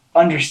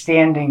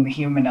understanding the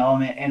human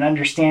element and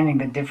understanding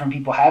that different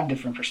people have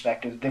different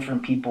perspectives.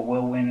 Different people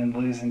will win and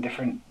lose in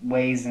different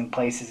ways and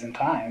places and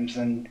times.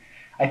 And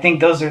I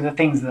think those are the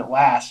things that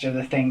last, are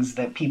the things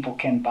that people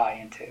can buy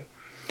into.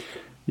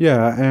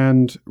 Yeah,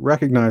 and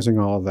recognizing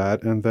all of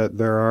that, and that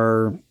there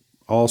are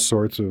all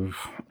sorts of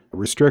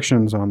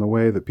restrictions on the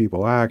way that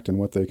people act and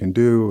what they can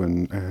do,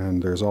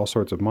 and there's all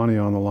sorts of money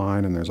on the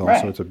line, and there's all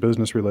sorts of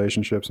business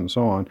relationships and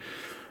so on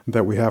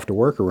that we have to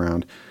work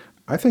around.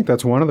 I think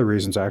that's one of the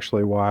reasons,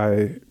 actually,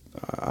 why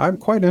I'm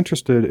quite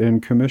interested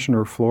in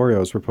Commissioner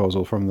Florio's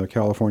proposal from the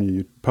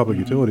California Public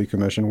Utility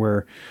Commission,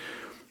 where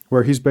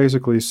he's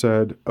basically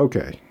said,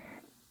 okay,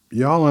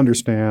 y'all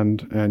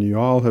understand and you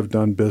all have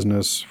done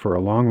business for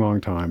a long,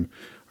 long time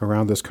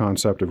around this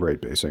concept of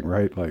rate basing,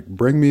 right? Like,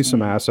 bring me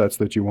some assets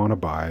that you want to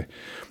buy,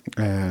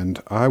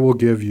 and I will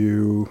give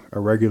you a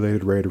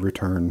regulated rate of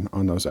return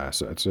on those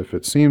assets. If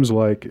it seems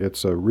like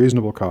it's a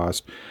reasonable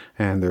cost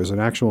and there's an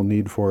actual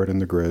need for it in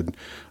the grid,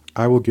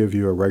 I will give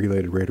you a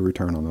regulated rate of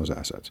return on those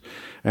assets.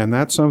 And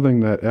that's something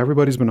that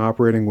everybody's been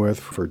operating with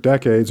for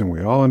decades, and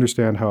we all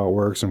understand how it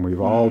works, and we've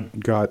all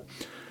got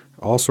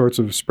all sorts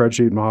of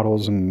spreadsheet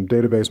models and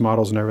database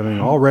models and everything,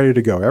 all ready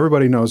to go.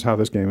 Everybody knows how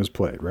this game is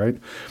played, right?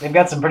 They've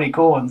got some pretty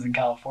cool ones in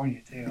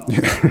California too.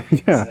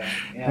 Yeah. So,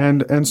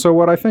 yeah. And so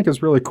what I think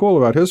is really cool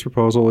about his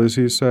proposal is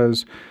he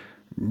says,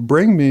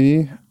 bring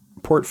me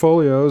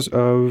portfolios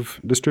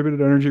of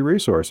distributed energy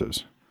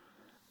resources,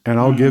 and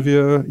I'll give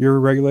you your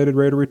regulated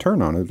rate of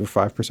return on it, the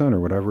 5% or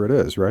whatever it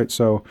is, right?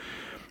 So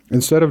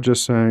instead of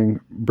just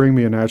saying, bring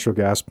me a natural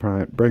gas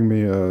plant, bring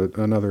me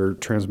another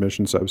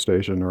transmission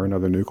substation or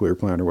another nuclear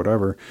plant or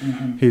whatever,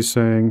 he's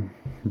saying,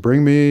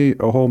 bring me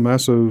a whole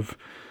mess of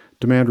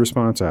demand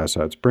response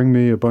assets, bring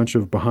me a bunch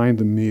of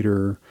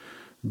behind-the-meter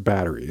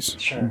batteries,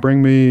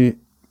 bring me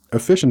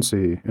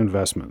efficiency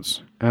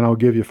investments, and I'll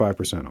give you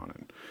 5% on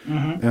it.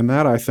 And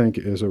that, I think,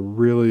 is a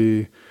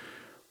really,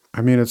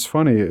 I mean, it's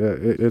funny.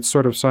 It's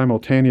sort of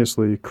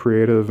simultaneously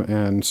creative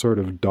and sort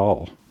of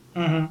dull.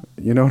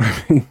 You know what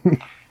I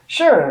mean?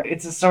 Sure.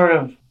 It's a sort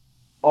of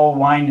old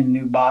wine in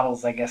new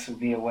bottles, I guess would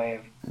be a way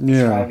of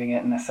describing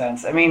it in a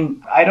sense. I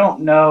mean, I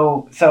don't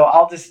know. So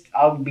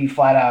I'll be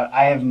flat out.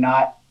 I have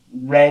not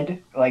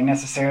read like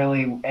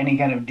necessarily any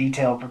kind of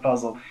detailed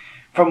proposal.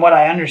 From what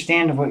I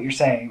understand of what you're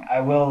saying, I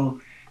will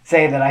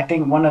say that I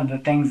think one of the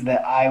things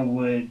that I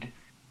would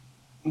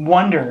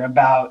wonder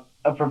about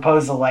a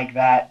proposal like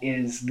that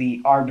is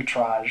the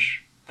arbitrage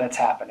that's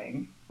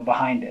happening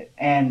behind it.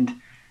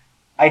 And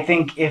I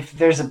think if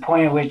there's a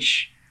point at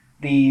which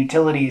the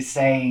utility is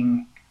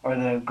saying, or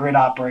the grid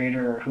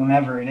operator or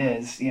whomever it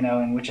is, you know,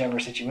 in whichever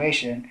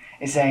situation,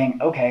 is saying,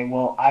 okay,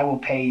 well, I will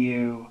pay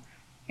you,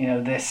 you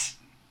know, this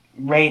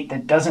rate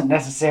that doesn't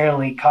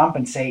necessarily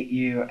compensate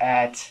you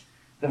at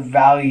the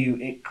value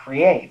it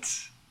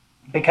creates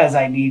because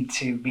I need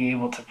to be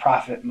able to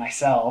profit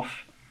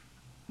myself.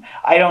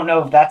 I don't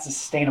know if that's a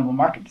sustainable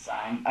market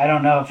design. I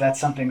don't know if that's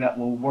something that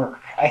will work.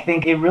 I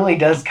think it really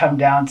does come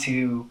down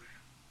to,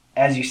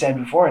 as you said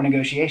before, a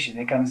negotiation.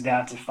 It comes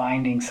down to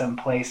finding some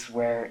place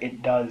where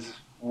it does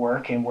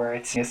work and where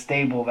it's a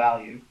stable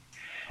value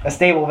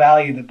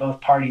that both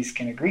parties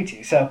can agree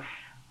to. So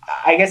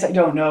I guess I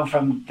don't know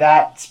from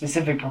that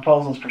specific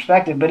proposal's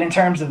perspective, but in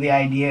terms of the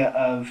idea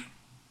of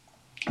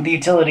the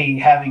utility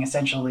having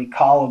essentially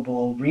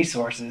callable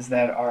resources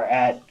that are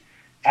at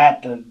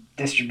the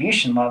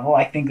distribution level,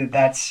 I think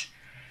that's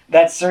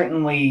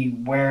certainly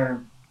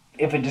where,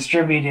 if a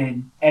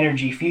distributed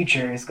energy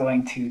future is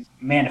going to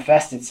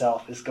manifest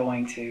itself, is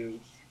going to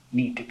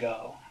need to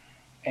go.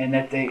 And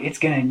that it's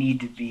going to need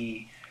to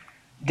be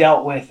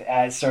dealt with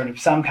as sort of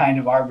some kind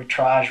of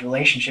arbitrage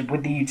relationship,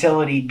 with the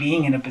utility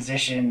being in a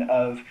position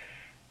of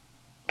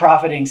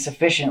profiting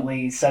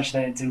sufficiently such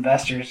that its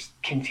investors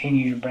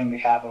continue to bring the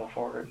capital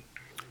forward.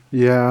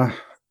 Yeah.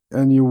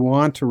 And you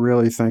want to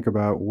really think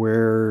about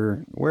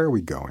where are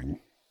we going,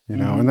 you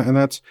know, and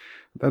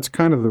that's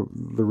kind of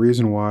the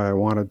reason why I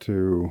wanted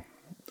to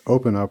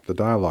open up the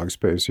dialogue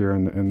space here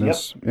in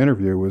this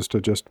interview, was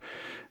to just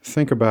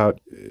think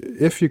about,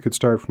 if you could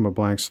start from a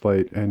blank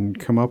slate and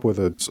come up with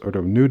a sort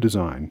of new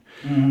design,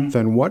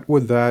 then what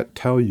would that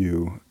tell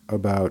you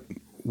about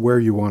where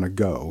you want to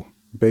go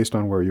based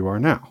on where you are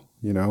now?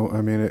 You know,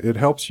 I mean, it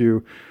helps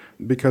you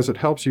because it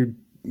helps you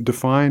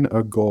define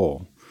a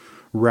goal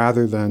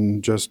rather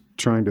than just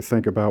trying to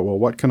think about, well,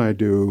 what can I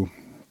do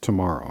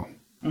tomorrow?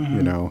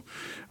 You know,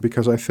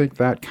 because I think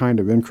that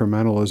kind of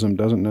incrementalism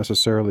doesn't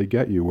necessarily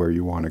get you where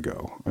you want to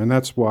go. And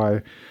that's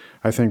why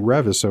I think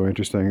REV is so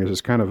interesting, is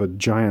it's kind of a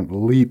giant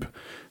leap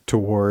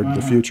toward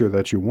the future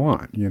that you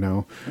want, you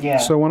know? Yeah.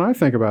 So when I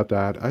think about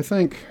that, I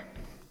think,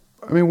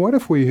 I mean, what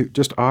if we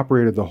just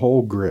operated the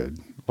whole grid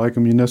like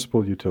a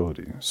municipal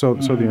utility? So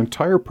the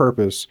entire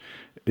purpose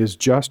is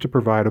just to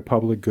provide a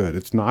public good.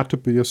 It's not to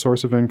be a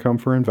source of income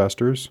for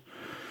investors.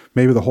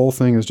 Maybe the whole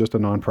thing is just a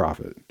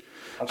nonprofit.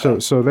 Okay.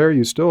 So there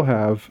you still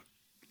have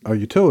a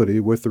utility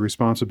with the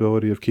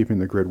responsibility of keeping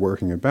the grid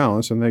working in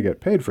balance, and they get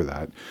paid for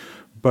that.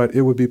 But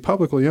it would be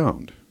publicly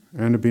owned,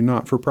 and it'd be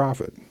not for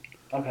profit.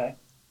 Okay.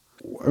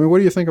 I mean, what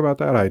do you think about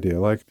that idea?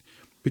 Like,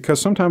 because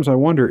sometimes I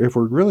wonder if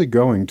we're really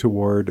going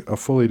toward a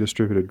fully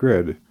distributed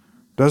grid,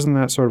 doesn't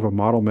that sort of a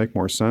model make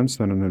more sense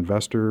than an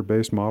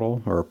investor-based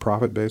model or a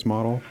profit-based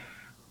model?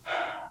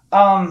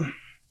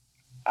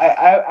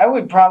 I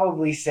would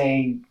probably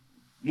say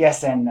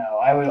yes and no.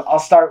 I'll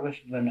start with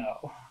the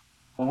no,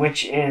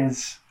 which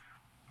is,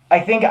 I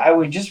think I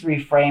would just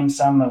reframe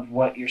some of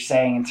what you're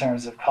saying in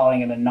terms of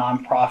calling it a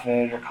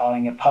nonprofit or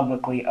calling it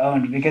publicly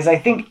owned, because I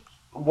think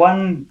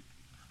one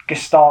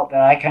gestalt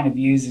that I kind of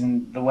use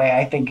in the way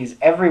I think is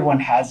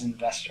everyone has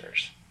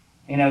investors.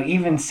 You know,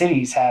 even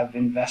cities have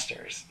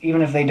investors,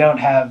 even if they don't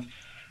have,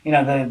 you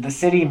know, the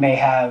city may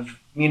have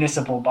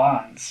municipal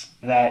bonds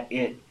that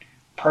it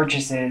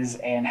purchases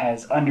and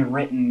has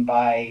underwritten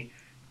by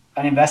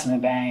an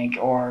investment bank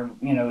or,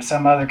 you know,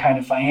 some other kind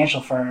of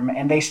financial firm,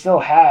 and they still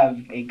have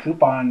a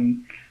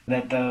coupon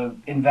that the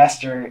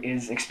investor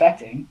is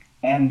expecting,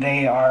 and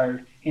they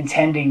are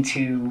intending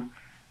to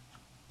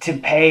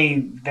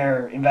pay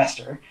their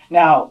investor.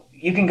 Now,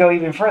 you can go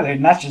even further,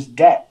 and that's just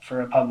debt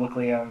for a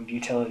publicly owned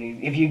utility.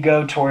 If you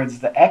go towards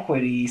the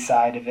equity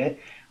side of it,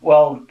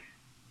 well,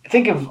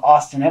 think of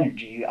Austin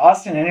Energy.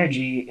 Austin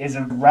Energy is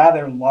a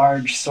rather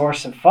large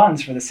source of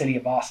funds for the city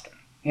of Austin.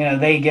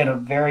 They get a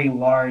very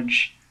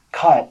large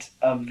cut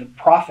of the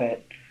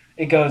profit.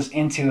 It goes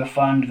into a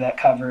fund that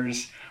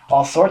covers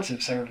all sorts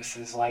of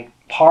services like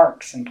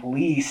parks and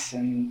police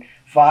and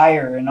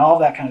fire and all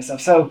that kind of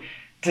stuff. So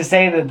to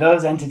say that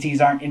those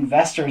entities aren't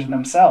investors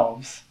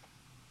themselves,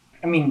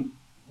 I mean,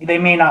 they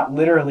may not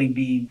literally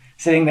be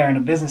sitting there in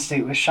a business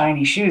suit with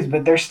shiny shoes,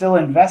 but they're still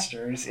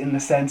investors in the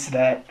sense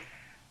that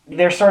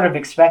they're sort of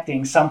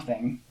expecting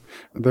something.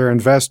 They're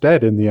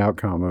invested in the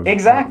outcome of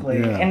exactly.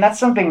 Yeah. And that's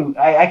something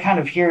I kind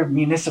of hear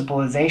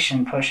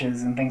municipalization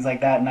pushes and things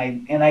like that.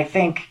 And I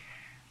think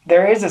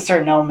there is a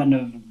certain element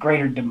of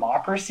greater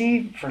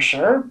democracy for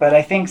sure, but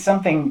I think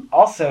something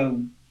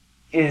also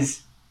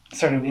is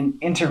sort of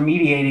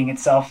intermediating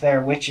itself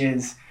there, which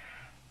is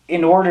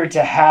in order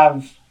to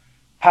have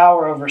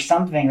power over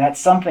something, that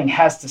something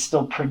has to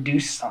still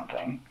produce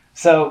something.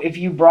 So if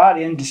you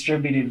brought in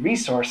distributed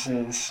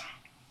resources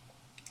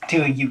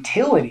to a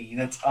utility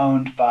that's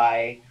owned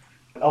by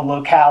a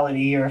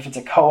locality, or if it's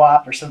a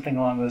co-op or something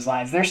along those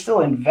lines, they're still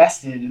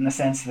invested in the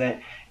sense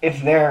that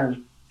if their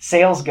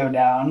sales go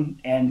down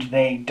and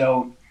they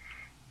don't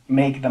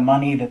make the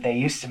money that they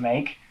used to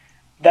make,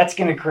 that's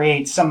going to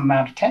create some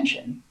amount of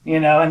tension,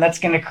 and that's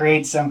going to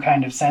create some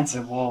kind of sense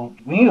of, well,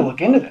 we need to look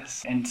into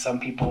this. And some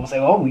people will say,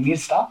 well, we need to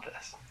stop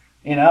this,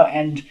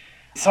 and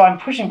so I'm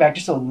pushing back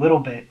just a little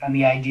bit on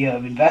the idea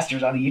of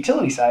investors on the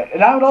utility side.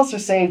 And I would also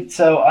say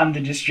so on the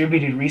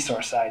distributed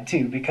resource side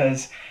too,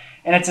 because,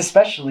 and it's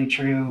especially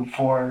true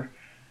for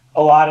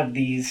a lot of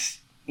these,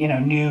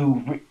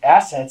 new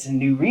assets and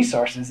new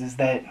resources, is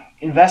that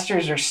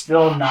investors are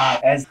still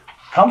not as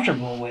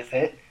comfortable with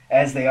it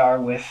as they are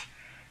with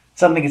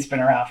something that's been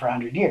around for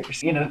 100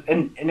 years.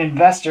 An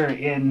investor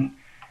in,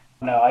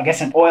 I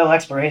guess an oil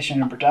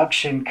exploration and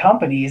production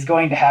company is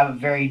going to have a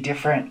very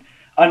different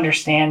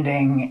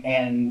understanding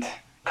and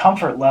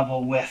comfort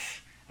level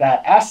with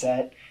that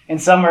asset.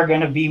 And some are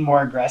going to be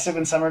more aggressive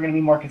and some are going to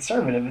be more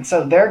conservative. And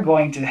so they're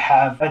going to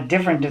have a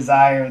different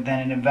desire than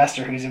an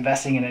investor who's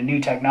investing in a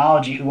new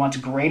technology who wants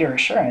greater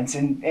assurance.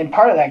 And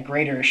part of that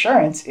greater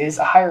assurance is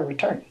a higher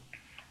return.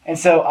 And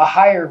so a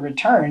higher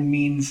return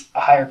means a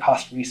higher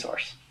cost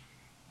resource.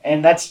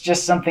 And that's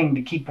just something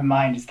to keep in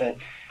mind, is that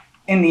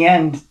in the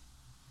end,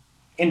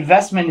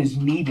 investment is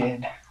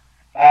needed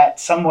at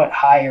somewhat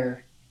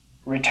higher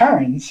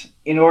returns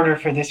in order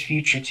for this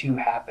future to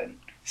happen.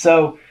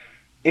 So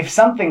if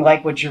something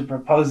like what you're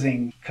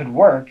proposing could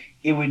work,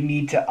 it would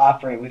need to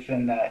operate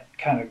within that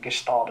kind of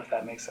gestalt, if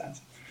that makes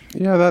sense.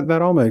 Yeah,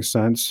 that all makes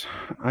sense.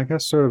 I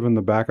guess sort of in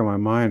the back of my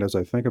mind as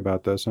I think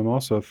about this, I'm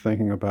also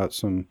thinking about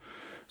some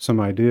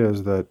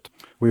ideas that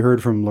we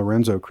heard from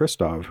Lorenzo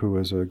Christov, who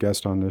was a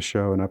guest on this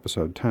show in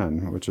episode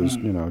 10, which is,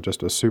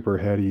 just a super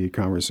heady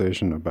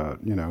conversation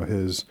about,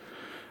 his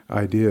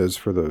ideas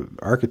for the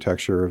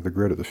architecture of the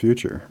grid of the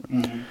future.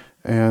 Mm-hmm.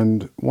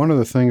 And one of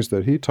the things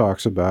that he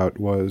talks about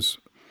was,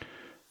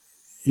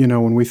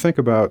 when we think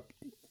about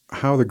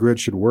how the grid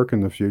should work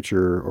in the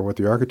future or what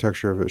the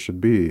architecture of it should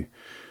be,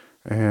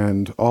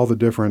 and all the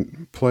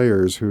different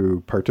players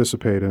who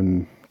participate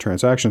in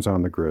transactions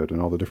on the grid and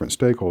all the different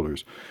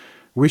stakeholders,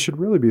 we should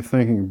really be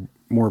thinking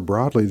more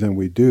broadly than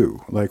we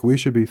do. Like, we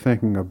should be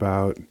thinking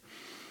about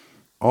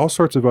all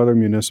sorts of other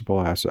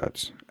municipal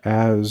assets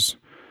as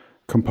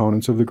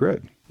components of the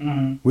grid.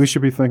 Mm-hmm. We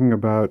should be thinking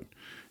about,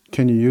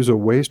 can you use a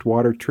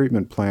wastewater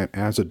treatment plant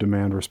as a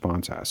demand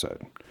response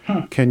asset?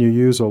 Can you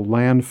use a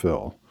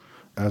landfill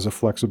as a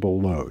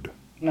flexible load?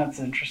 That's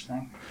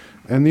interesting.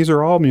 And these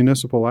are all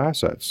municipal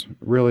assets,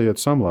 really, at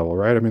some level,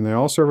 right? I mean, they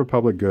all serve a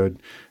public good,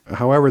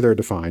 however they're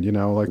defined.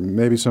 Like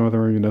maybe some of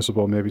them are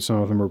municipal, maybe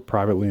some of them are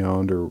privately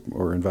owned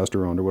or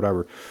investor-owned or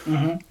whatever.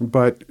 Mm-hmm.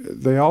 But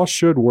they all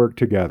should work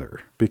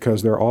together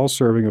because they're all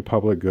serving a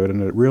public good,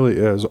 and it really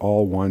is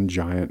all one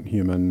giant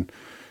human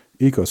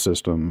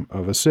ecosystem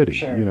of a city,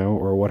 sure.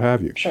 Or what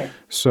have you. Sure.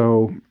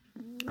 So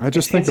I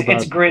just think about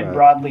it's grid that.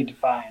 broadly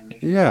defined.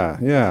 Yeah.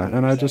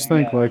 And I just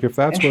think, like, if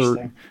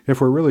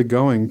we're really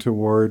going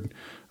toward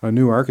a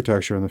new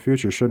architecture in the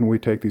future, shouldn't we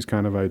take these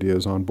kind of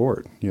ideas on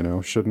board?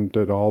 Shouldn't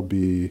it all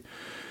be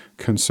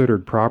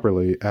considered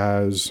properly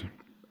as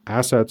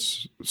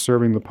assets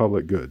serving the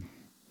public good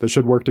that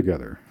should work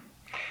together?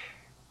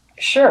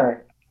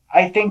 Sure.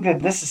 I think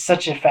that this is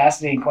such a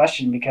fascinating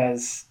question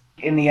because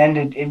in the end,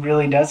 it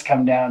really does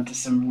come down to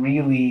some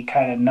really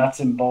kind of nuts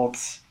and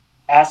bolts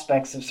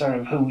aspects of sort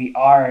of who we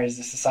are as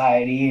a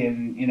society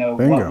and, Bingo.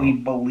 What we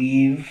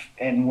believe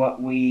and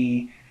what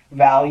we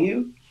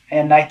value.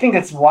 And I think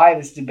that's why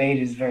this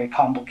debate is very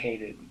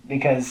complicated,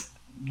 because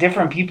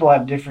different people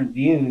have different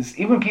views,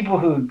 even people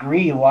who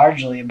agree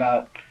largely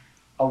about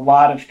a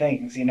lot of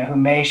things, who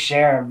may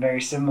share a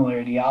very similar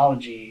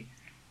ideology,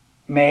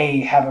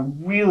 may have a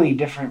really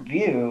different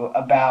view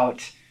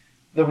about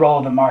the role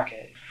of the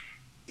market.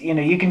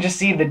 You can just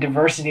see the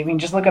diversity. I mean,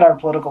 just look at our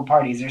political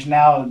parties. There's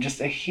now just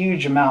a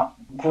huge amount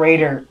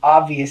greater,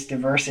 obvious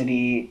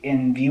diversity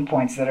in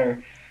viewpoints that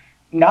are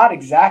not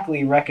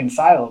exactly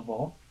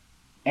reconcilable.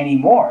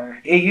 anymore.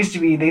 It used to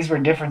be these were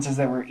differences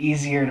that were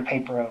easier to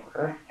paper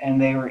over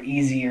and they were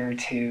easier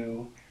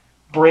to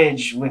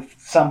bridge with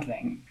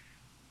something.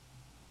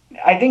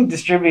 I think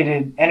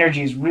distributed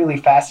energy is really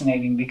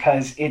fascinating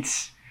because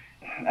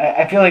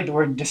I feel like the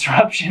word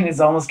disruption is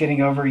almost getting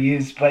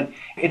overused, but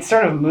it's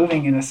sort of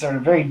moving in a sort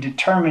of very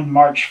determined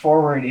march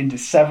forward into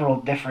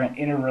several different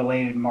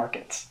interrelated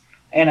markets.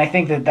 And I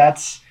think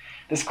that's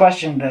this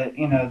question that,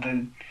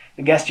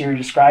 the guest you were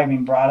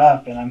describing brought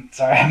up, and I'm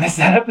sorry I missed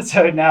that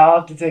episode now. I'll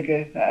have to take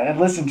and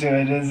listen to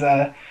it, is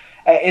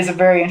a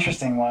very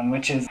interesting one,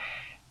 which is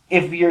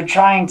if you're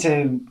trying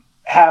to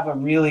have a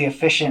really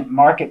efficient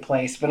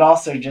marketplace, but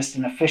also just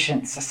an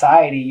efficient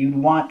society, you'd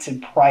want to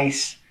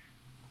price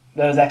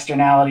those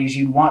externalities.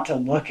 You'd want to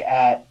look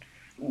at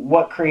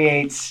what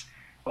creates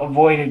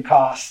avoided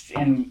costs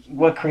and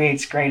what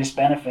creates greatest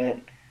benefit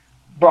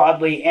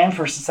broadly and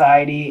for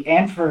society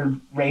and for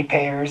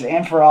ratepayers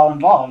and for all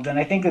involved. And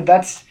I think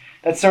that's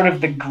sort of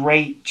the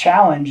great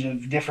challenge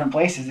of different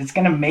places. It's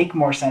going to make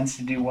more sense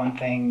to do one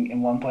thing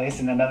in one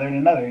place and another in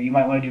another. You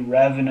might want to do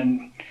REV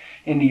in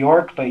New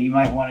York, but you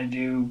might want to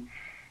do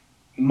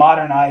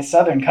modernized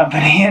Southern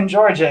Company in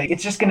Georgia.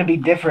 It's just going to be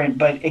different,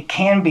 but it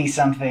can be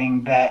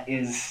something that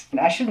is,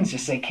 I shouldn't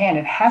just say can,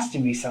 it has to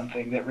be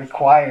something that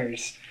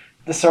requires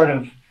the sort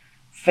of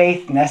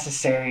faith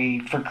necessary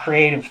for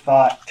creative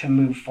thought to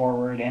move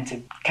forward and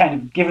to kind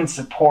of give it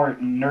support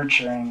and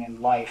nurturing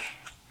in life.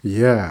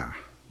 Yeah.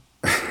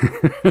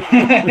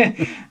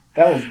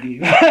 That was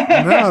deep.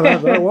 No,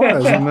 that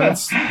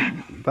was,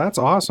 and that's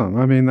awesome.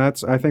 I mean, I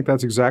think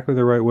that's exactly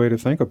the right way to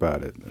think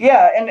about it.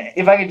 Yeah, and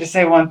if I could just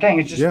say one thing,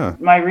 it's just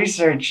my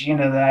research,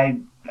 that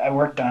I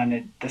worked on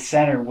at the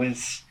center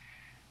was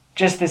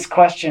just this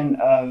question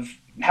of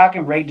how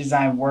can rate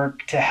design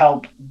work to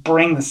help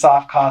bring the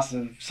soft costs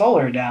of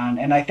solar down?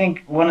 And I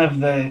think one of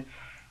the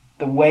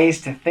ways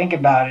to think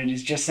about it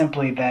is just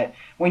simply that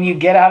when you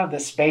get out of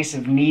the space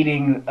of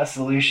needing a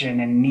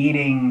solution and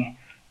needing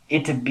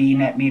it to be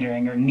net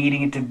metering or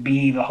needing it to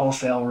be the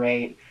wholesale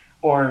rate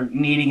or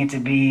needing it to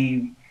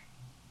be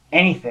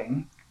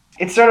anything,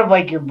 it's sort of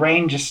like your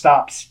brain just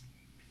stops.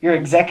 Your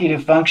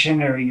executive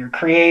function or your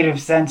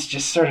creative sense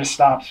just sort of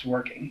stops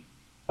working.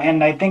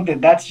 And I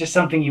think that's just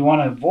something you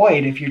want to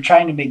avoid if you're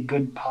trying to make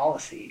good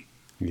policy.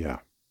 Yeah,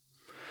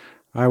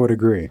 I would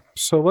agree.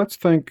 So let's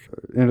think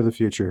into the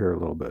future here a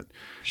little bit.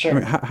 Sure. I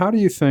mean, how do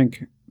you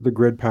think the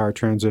grid power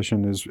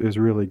transition is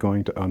really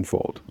going to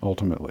unfold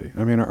ultimately?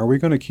 I mean, are we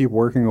going to keep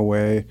working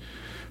away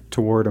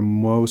toward a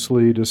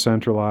mostly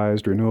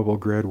decentralized renewable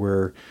grid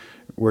where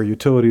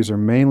utilities are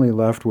mainly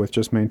left with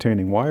just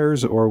maintaining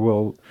wires, or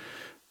will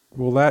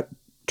that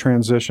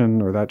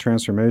transition or that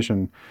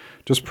transformation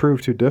just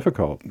prove too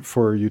difficult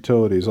for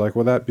utilities? Like,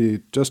 will that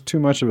be just too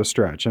much of a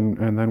stretch and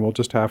then we'll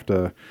just have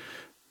to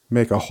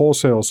make a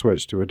wholesale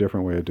switch to a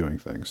different way of doing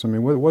things? I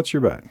mean, what's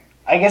your bet?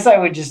 I guess I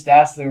would just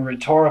ask the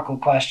rhetorical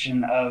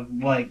question of,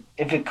 like,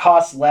 if it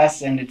costs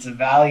less and it's a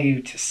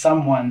value to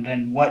someone,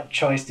 then what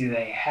choice do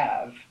they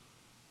have?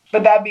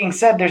 But that being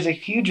said, there's a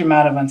huge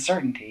amount of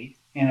uncertainty,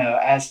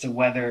 as to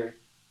whether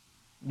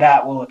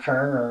that will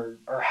occur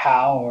or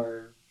how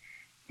or,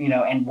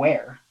 and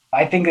where.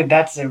 I think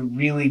that's a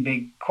really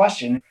big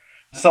question.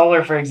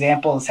 Solar, for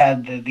example, has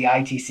had the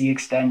ITC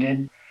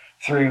extended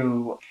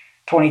through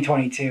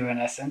 2022 in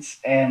essence,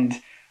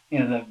 and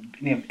the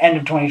end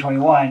of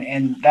 2021,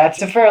 and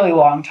that's a fairly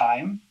long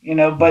time,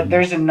 but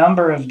there's a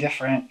number of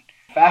different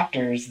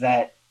factors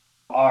that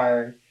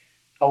are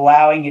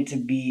allowing it to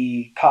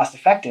be cost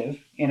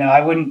effective.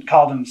 I wouldn't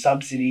call them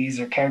subsidies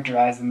or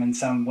characterize them in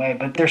some way,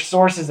 but they're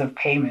sources of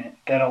payment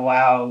that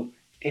allow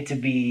it to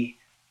be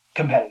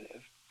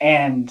competitive.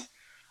 And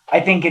I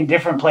think in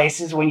different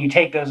places, when you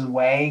take those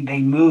away, they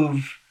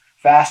move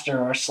faster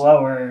or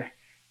slower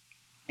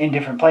in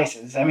different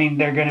places. I mean,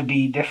 they're going to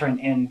be different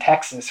in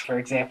Texas, for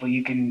example.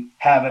 You can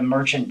have a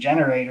merchant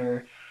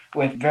generator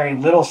with very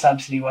little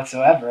subsidy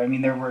whatsoever. I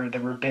mean, there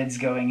were bids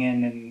going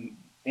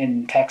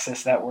in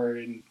Texas that were,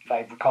 if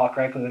I recall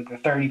correctly, like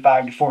the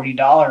 $35 to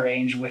 $40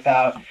 range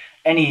without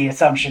any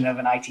assumption of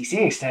an ITC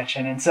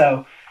extension. And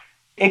so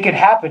it could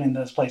happen in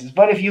those places.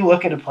 But if you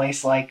look at a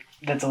place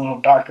that's a little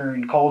darker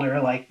and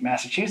colder, like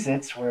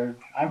Massachusetts, where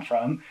I'm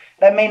from,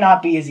 that may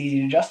not be as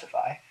easy to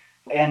justify.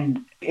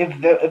 And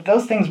if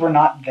those things were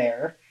not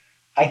there,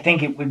 I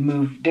think it would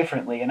move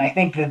differently. And I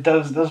think that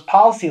those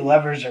policy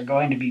levers are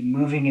going to be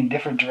moving in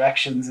different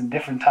directions and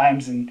different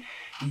times in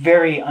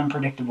very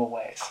unpredictable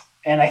ways.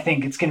 And I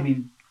think it's going to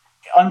be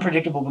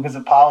unpredictable because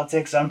of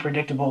politics,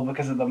 unpredictable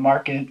because of the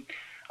market,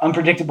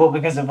 unpredictable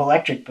because of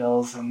electric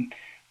bills. And,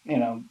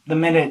 the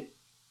minute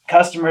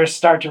customers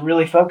start to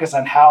really focus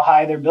on how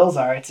high their bills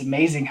are, it's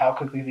amazing how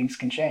quickly things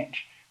can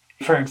change,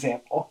 for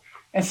example.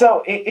 And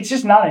so it's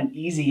just not an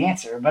easy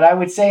answer, but I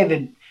would say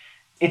that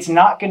it's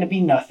not going to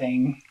be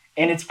nothing,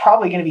 and it's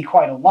probably going to be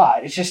quite a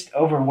lot. It's just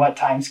over what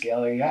time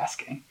scale are you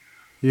asking?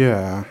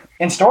 Yeah.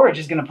 And storage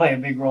is going to play a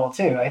big role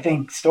too. I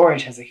think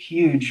storage has a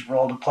huge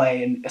role to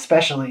play, and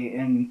especially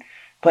in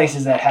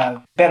places that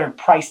have better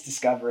price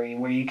discovery,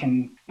 where you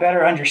can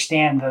better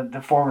understand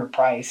the forward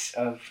price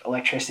of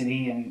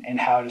electricity and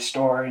how to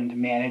store and to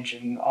manage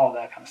and all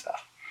that kind of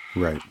stuff.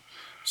 Right.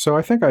 So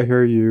I think I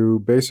hear you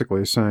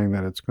basically saying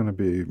that it's going to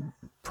be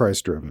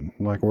price driven.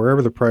 Like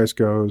wherever the price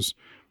goes,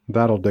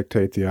 that'll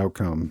dictate the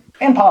outcome.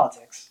 And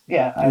politics.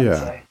 Yeah, I would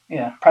say.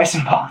 Yeah, price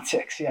and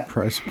politics. Yeah.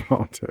 Price and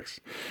politics.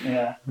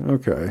 Yeah.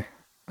 Okay.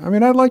 I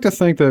mean, I'd like to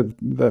think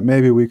that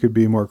maybe we could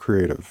be more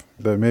creative,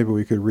 that maybe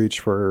we could reach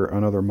for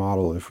another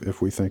model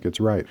if we think it's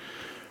right.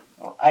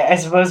 I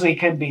suppose we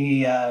could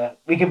be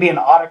an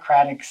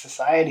autocratic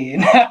society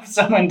and have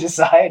someone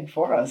decide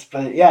for us,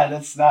 but yeah,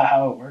 that's not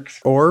how it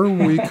works. Or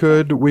we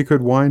could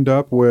wind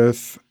up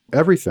with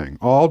everything,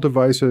 all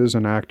devices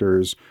and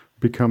actors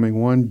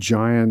becoming one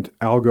giant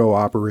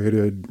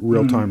algo-operated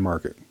real-time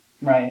market.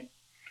 Right.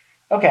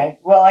 Okay.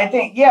 Well, I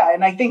think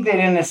that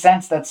in a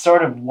sense that's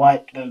sort of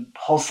what the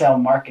wholesale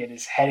market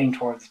is heading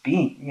towards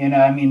being. You know,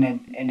 I mean,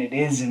 and it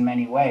is in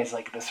many ways,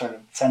 like the sort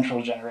of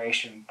central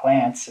generation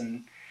plants,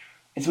 and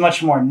it's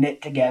much more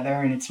knit together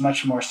and it's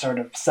much more sort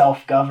of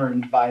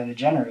self-governed by the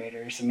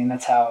generators. I mean,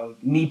 that's how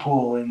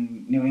NEPOOL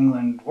in New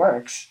England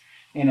works,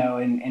 you know,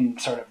 in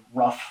sort of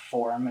rough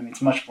form. I mean,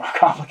 it's much more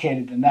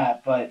complicated than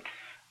that.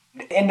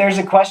 And there's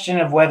a question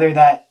of whether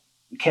that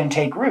can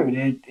take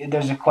root.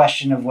 There's a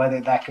question of whether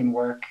that can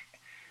work.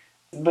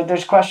 But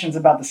there's questions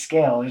about the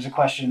scale. There's a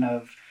question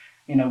of,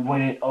 you know,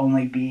 would it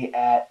only be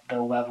at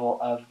the level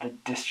of the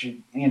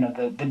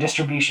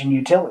distribution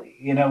utility?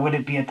 You know, would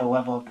it be at the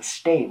level of the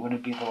state? Would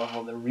it be at the level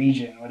of the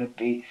region? Would it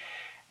be?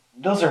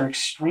 Those are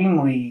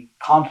extremely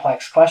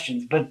complex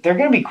questions, but they're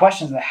going to be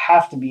questions that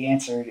have to be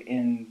answered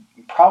in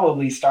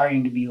probably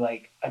starting to be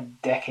like a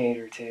decade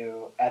or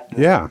two at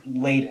the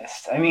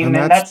latest. I mean,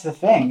 and that's the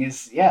thing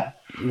is,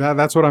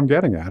 That's what I'm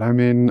getting at. I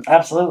mean,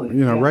 absolutely.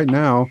 You know, right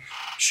now,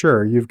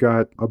 sure, you've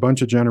got a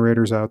bunch of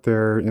generators out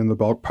there in the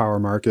bulk power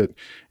market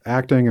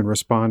acting and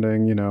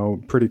responding, you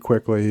know, pretty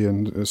quickly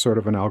in sort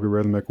of an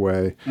algorithmic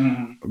way.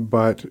 Mm-hmm.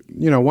 But,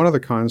 you know, one of the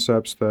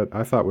concepts that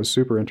I thought was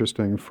super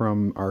interesting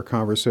from our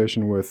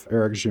conversation with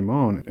Eric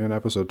Gimon in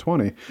episode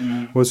 20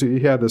 was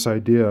he had this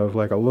idea of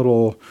like a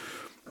little,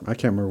 I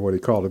can't remember what he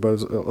called it, but it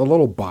was a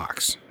little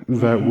box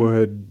that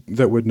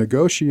would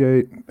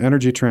negotiate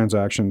energy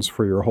transactions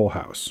for your whole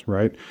house,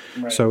 right?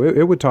 So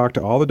it would talk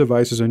to all the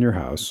devices in your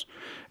house,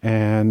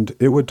 and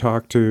it would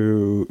talk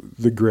to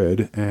the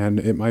grid, and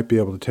it might be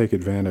able to take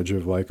advantage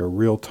of like a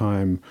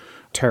real-time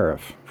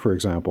tariff, for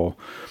example.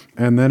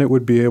 And then it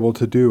would be able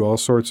to do all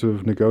sorts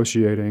of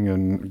negotiating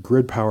and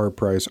grid power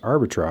price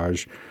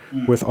arbitrage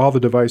with all the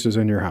devices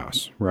in your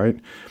house, right?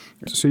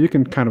 So you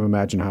can kind of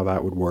imagine how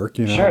that would work.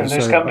 You know, sure,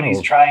 there's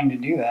companies trying to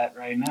do that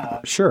right now.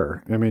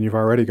 Sure. I mean, you've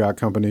already got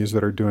companies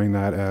that are doing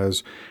that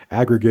as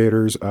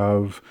aggregators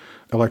of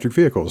electric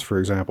vehicles, for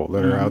example,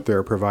 that are out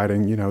there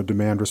providing, you know,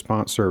 demand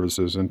response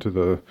services into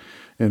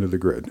the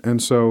grid.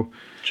 And so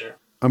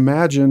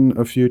imagine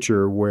a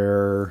future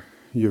where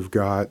you've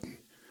got,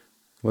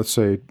 let's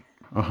say,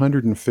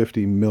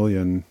 150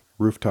 million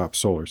rooftop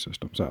solar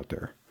systems out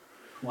there.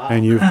 Wow.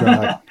 And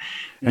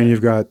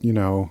you've got, you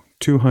know,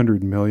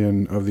 200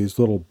 million of these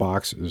little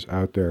boxes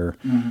out there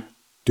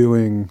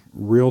doing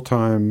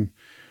real-time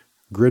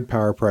grid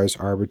power price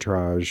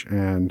arbitrage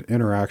and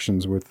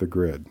interactions with the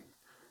grid.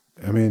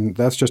 I mean,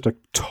 that's just a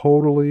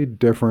totally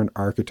different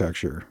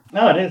architecture.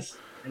 No, it is.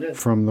 It is.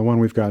 From the one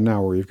we've got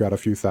now, where you've got a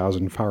few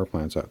thousand power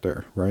plants out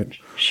there, right?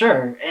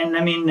 Sure. And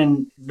I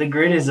mean, the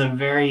grid is a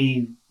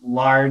very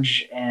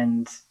large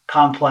and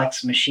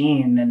complex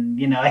machine. And,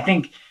 you know,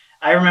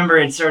 I remember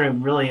it sort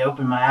of really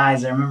opened my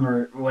eyes. I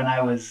remember when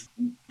I was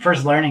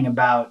first learning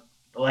about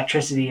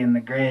electricity and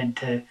the grid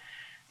to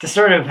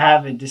sort of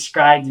have it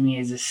described to me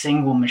as a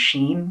single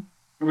machine,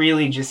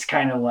 really just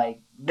kind of like,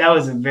 that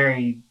was a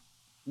very,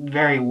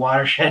 very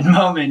watershed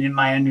moment in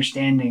my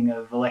understanding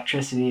of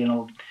electricity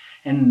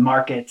and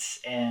markets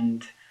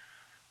and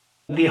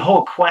the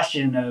whole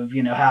question of,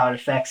 you know, how it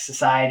affects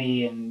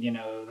society and, you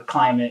know, the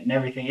climate and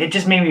everything. It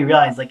just made me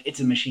realize, like,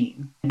 it's a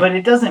machine. But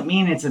it doesn't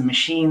mean it's a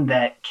machine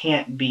that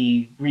can't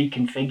be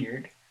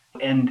reconfigured.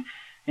 And,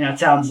 you know, it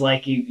sounds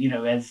like you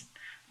know, as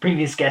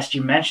previous guest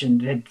you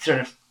mentioned, had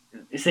sort of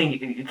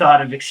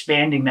thought of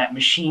expanding that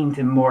machine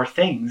to more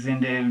things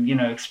and to, you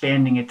know,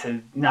 expanding it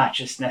to not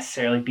just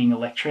necessarily being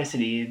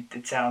electricity,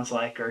 it sounds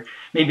like, or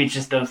maybe it's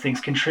just those things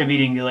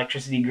contributing to the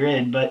electricity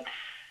grid. But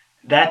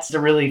that's a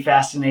really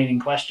fascinating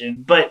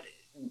question. But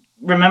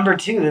remember,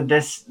 too, that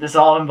this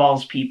all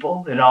involves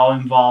people. It all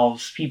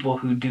involves people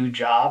who do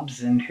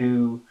jobs and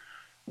who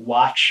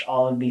watch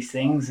all of these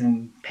things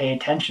and pay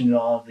attention to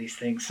all of these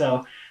things.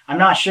 So I'm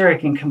not sure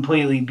it can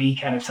completely be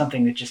kind of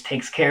something that just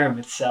takes care of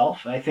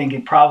itself. I think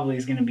it probably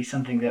is going to be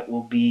something that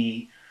will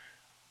be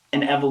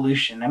an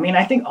evolution. I mean,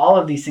 I think all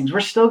of these things, we're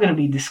still going to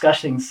be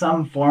discussing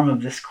some form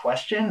of this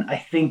question, I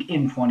think,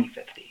 in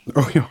 2050.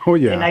 Oh,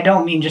 yeah. And I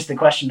don't mean just the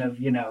question of,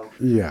 you know,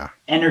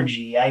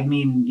 energy. I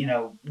mean, you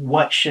know,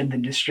 what should the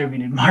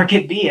distributed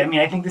market be? I mean,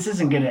 I think this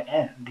isn't going to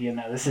end. You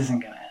know, this isn't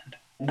going to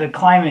end. The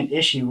climate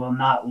issue will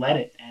not let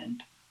it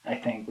end. I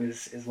think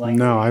is likely.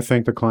 No, I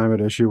think the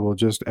climate issue will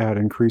just add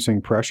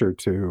increasing pressure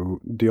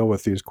to deal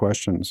with these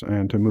questions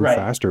and to move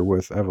faster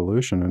with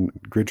evolution and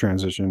grid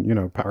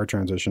transition, power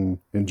transition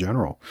in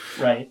general.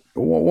 Right.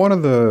 One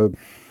of the,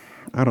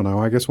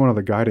 I guess one of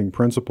the guiding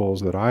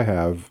principles that I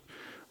have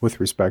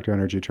with respect to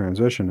energy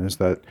transition is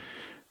that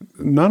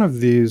none of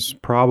these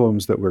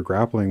problems that we're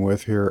grappling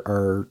with here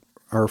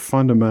are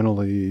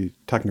fundamentally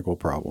technical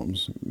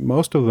problems.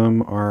 Most of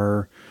them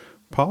are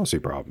policy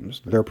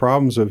problems. They're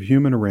problems of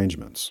human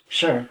arrangements.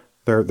 Sure.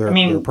 They're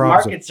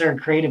markets are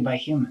created by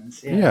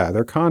humans. Yeah,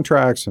 they're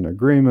contracts and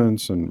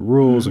agreements and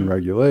rules and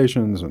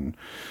regulations and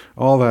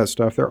all that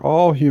stuff. They're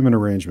all human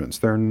arrangements.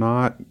 They're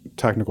not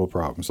technical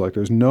problems. Like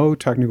there's no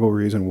technical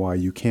reason why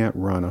you can't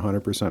run a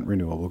 100%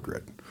 renewable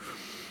grid.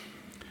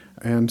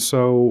 And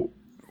so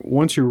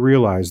once you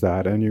realize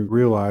that and you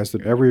realize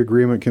that every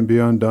agreement can be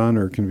undone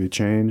or can be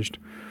changed,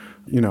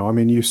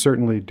 you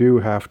certainly do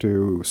have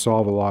to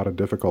solve a lot of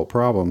difficult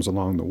problems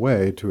along the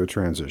way to a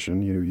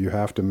transition. You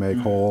have to make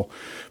whole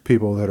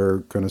people that are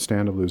going to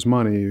stand to lose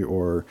money,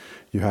 or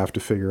you have to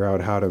figure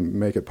out how to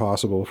make it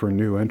possible for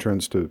new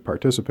entrants to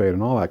participate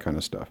and all that kind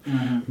of stuff.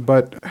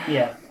 But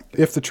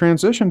if the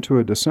transition to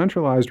a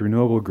decentralized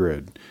renewable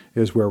grid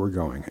is where we're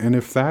going, and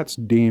if that's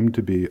deemed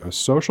to be a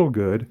social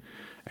good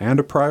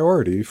and a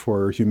priority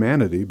for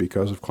humanity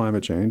because of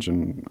climate change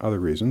and other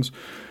reasons,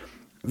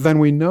 then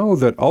we know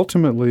that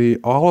ultimately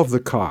all of the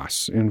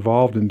costs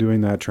involved in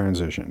doing that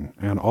transition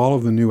and all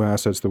of the new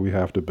assets that we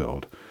have to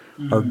build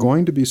are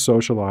going to be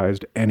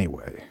socialized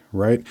anyway,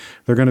 right?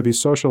 They're going to be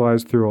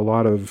socialized through a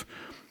lot of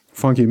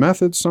funky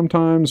methods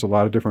sometimes, a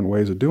lot of different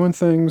ways of doing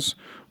things,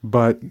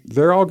 but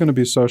they're all going to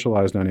be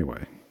socialized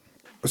anyway.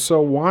 So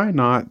why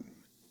not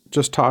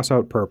just toss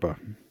out PURPA?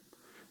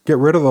 Get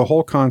rid of the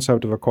whole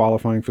concept of a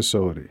qualifying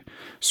facility.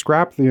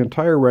 Scrap the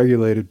entire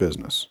regulated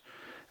business.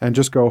 And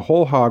just go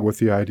whole hog with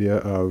the idea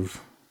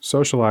of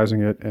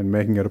socializing it and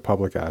making it a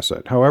public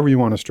asset, however you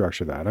want to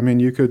structure that.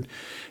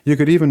 You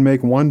could even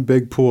make one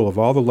big pool of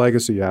all the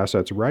legacy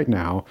assets right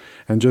now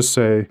and just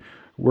say,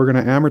 we're going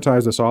to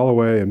amortize this all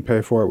away and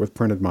pay for it with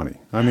printed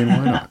money. Why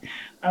not?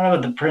 I don't know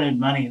about the printed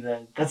money.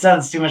 That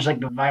sounds too much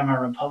like the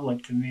Weimar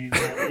Republic to me.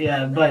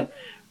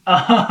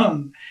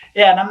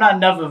 And I'm not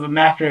enough of a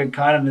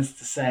macroeconomist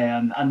to say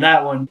on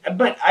that one.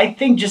 But I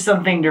think just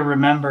something to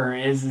remember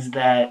is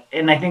that,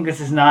 and I think this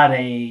is not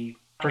a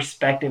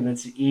perspective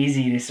that's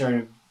easy to sort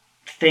of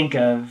think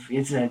of.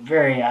 It's a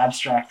very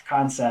abstract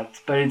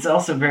concept, but it's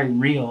also very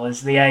real.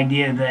 Is the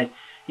idea that,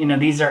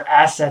 these are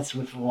assets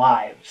with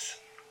lives,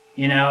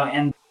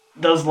 and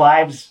those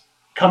lives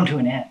come to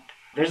an end.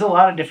 There's a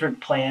lot of different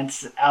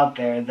plants out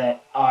there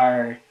that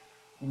are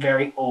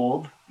very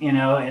old,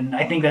 and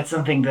I think that's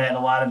something that a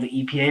lot of the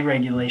EPA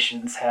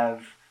regulations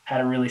have had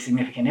a really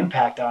significant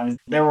impact on.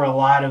 There were a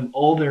lot of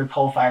older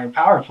coal-fired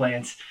power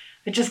plants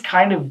that just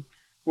kind of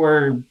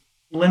were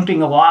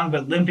limping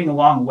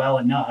along well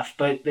enough,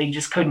 but they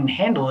just couldn't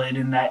handle it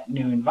in that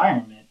new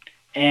environment.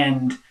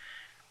 And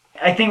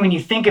I think when you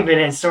think of it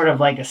as sort of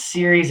like a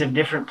series of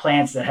different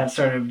plants that have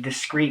sort of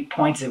discrete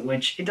points at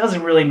which it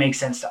doesn't really make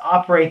sense to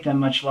operate them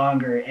much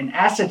longer, and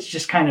assets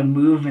just kind of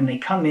move and they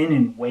come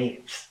in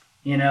waves.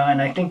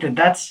 And I think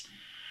that's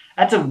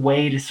a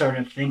way to sort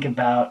of think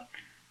about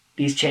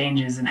these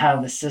changes and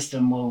how the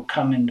system will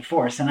come into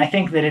force. And I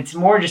think that it's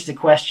more just a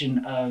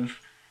question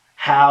of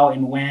how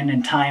and when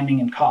and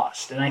timing and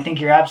cost. And I think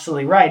you're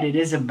absolutely right. It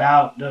is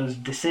about those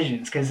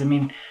decisions because,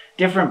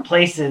 different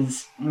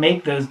places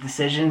make those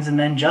decisions and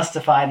then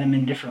justify them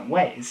in different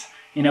ways.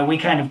 We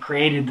kind of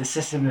created the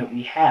system that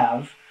we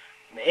have.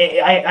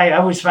 I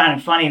always found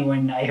it funny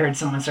when I heard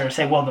someone sort of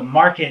say, well, the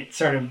market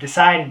sort of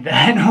decided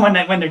that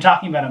when they're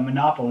talking about a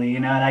monopoly,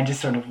 and I just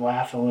sort of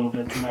laugh a little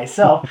bit to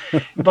myself.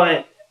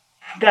 But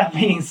that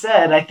being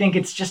said, I think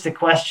it's just a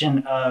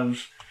question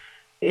of,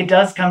 it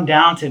does come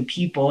down to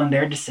people and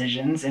their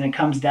decisions, and it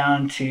comes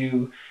down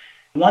to,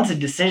 once a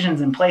decision's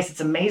in place,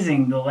 it's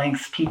amazing the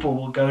lengths people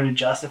will go to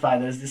justify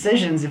those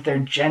decisions if they're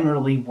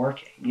generally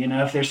working,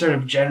 if they're sort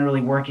of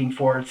generally working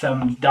for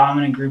some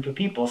dominant group of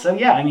people. So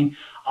yeah,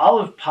 all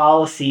of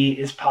policy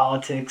is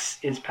politics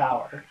is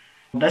power.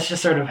 That's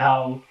just sort of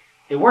how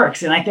it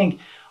works. And I think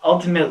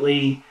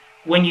ultimately,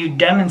 when you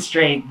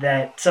demonstrate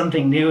that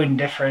something new and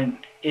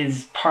different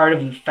is part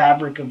of the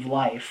fabric of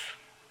life,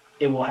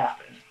 it will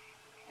happen.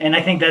 And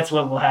I think that's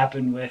what will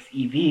happen with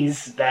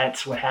EVs.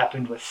 That's what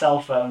happened with cell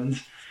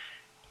phones.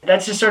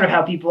 That's just sort of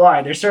how people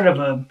are. There's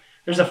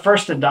a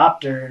first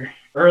adopter,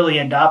 early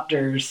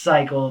adopter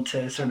cycle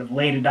to sort of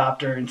late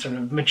adopter and sort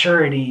of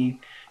maturity.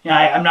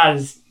 I'm not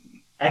as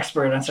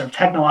expert on sort of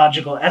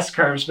technological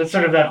S-curves, but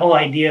sort of that whole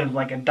idea of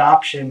like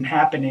adoption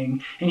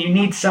happening. And you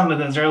need some of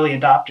those early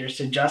adopters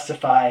to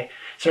justify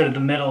sort of the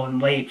middle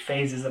and late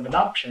phases of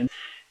adoption.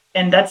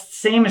 And that's the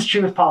same is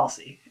true with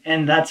policy.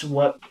 And that's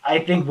what I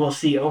think we'll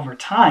see over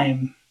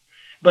time.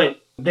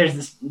 But there's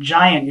this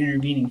giant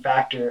intervening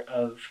factor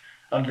of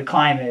the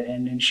climate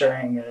and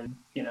ensuring a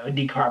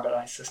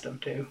decarbonized system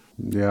too.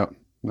 Yeah.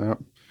 Well,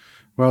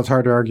 it's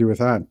hard to argue with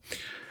that.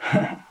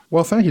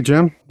 Well, thank you,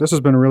 Jim. This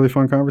has been a really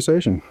fun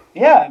conversation.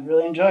 Yeah, I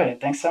really enjoyed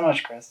it. Thanks so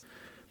much, Chris.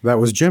 That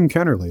was Jim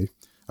Kennerly,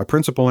 a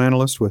principal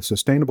analyst with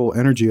Sustainable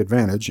Energy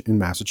Advantage in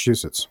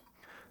Massachusetts.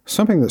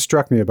 Something that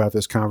struck me about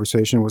this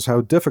conversation was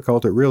how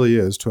difficult it really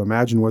is to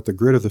imagine what the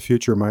grid of the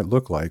future might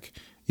look like,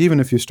 even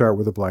if you start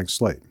with a blank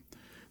slate.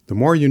 The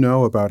more you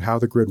know about how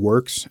the grid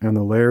works and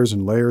the layers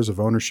and layers of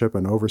ownership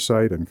and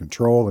oversight and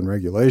control and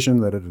regulation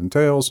that it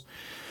entails,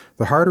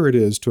 the harder it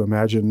is to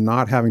imagine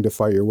not having to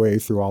fight your way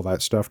through all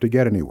that stuff to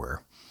get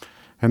anywhere.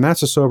 And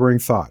that's a sobering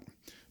thought,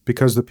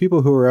 because the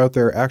people who are out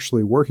there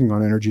actually working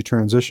on energy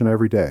transition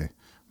every day,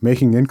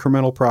 making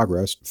incremental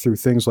progress through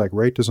things like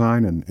rate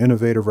design and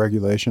innovative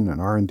regulation and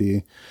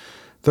R&D,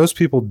 those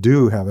people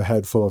do have a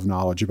head full of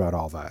knowledge about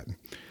all that.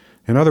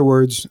 In other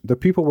words, the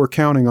people we're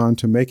counting on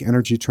to make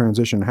energy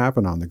transition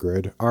happen on the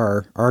grid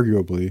are,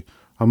 arguably,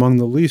 among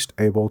the least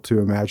able to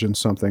imagine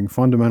something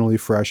fundamentally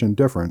fresh and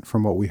different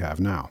from what we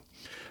have now.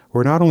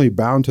 We're not only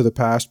bound to the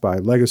past by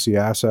legacy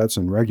assets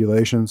and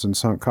regulations and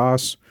sunk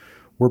costs,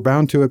 we're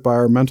bound to it by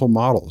our mental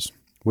models,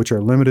 which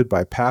are limited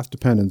by path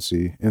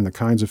dependency in the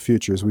kinds of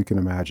futures we can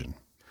imagine.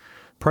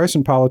 Price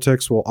and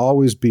politics will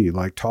always be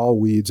like tall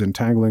weeds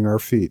entangling our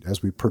feet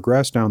as we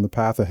progress down the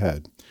path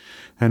ahead,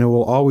 and it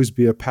will always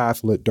be a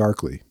path lit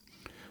darkly.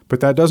 But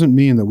that doesn't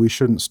mean that we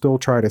shouldn't still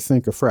try to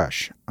think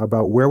afresh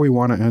about where we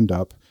want to end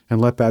up and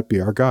let that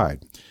be our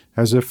guide,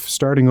 as if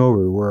starting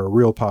over were a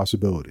real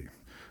possibility.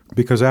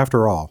 Because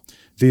after all,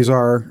 these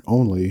are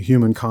only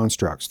human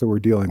constructs that we're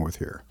dealing with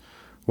here.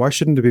 Why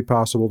shouldn't it be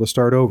possible to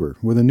start over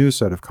with a new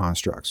set of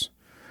constructs?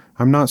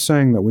 I'm not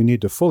saying that we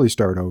need to fully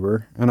start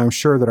over, and I'm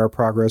sure that our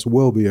progress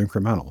will be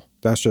incremental.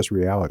 That's just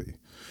reality.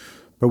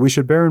 But we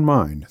should bear in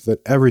mind that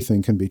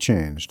everything can be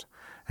changed,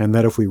 and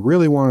that if we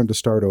really wanted to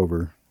start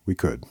over, we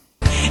could.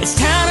 It's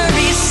time to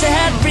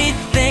reset,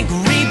 rethink,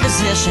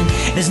 reposition.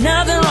 There's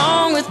nothing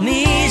wrong with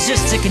me, it's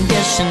just a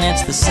condition.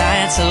 It's the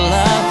science of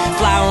love.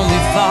 Fly when we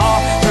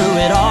fall through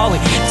it all. We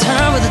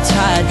turn with the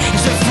tide,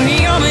 cause we're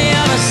free on the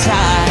other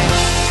side.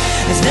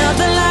 There's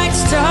nothing like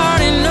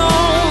starting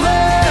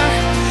over.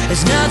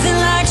 There's nothing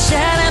like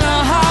shedding a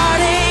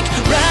heartache,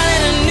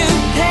 running a new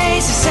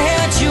pace to say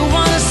what you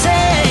want to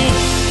say.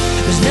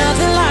 There's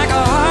nothing like a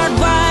heart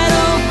wide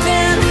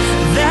open,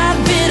 that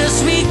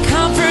bittersweet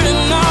comfort and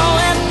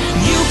knowing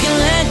you can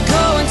let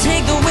go and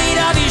take the weight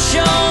off your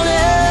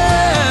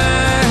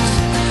shoulders.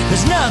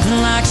 There's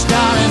nothing like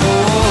starting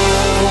over.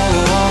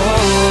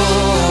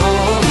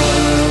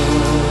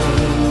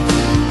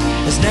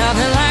 There's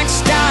nothing like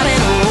starting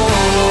over.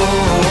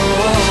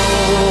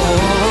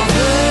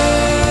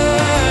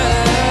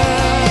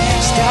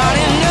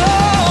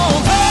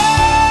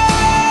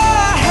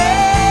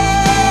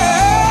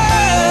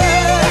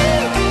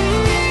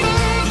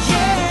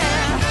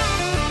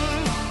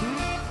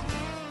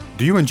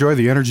 Do you enjoy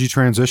the Energy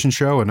Transition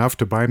Show enough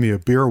to buy me a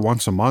beer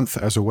once a month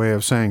as a way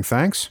of saying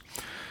thanks?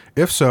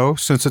 If so,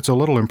 since it's a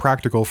little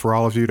impractical for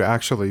all of you to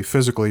actually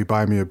physically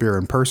buy me a beer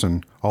in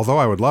person, although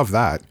I would love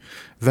that,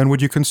 then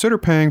would you consider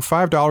paying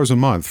 $5 a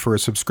month for a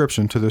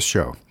subscription to this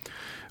show?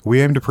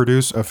 We aim to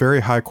produce a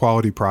very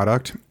high-quality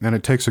product, and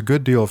it takes a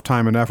good deal of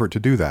time and effort to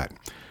do that.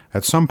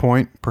 At some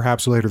point,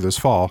 perhaps later this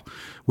fall,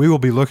 we will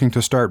be looking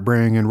to start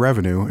bringing in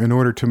revenue in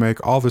order to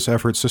make all this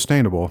effort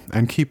sustainable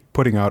and keep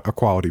putting out a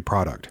quality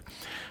product.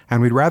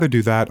 And we'd rather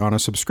do that on a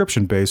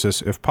subscription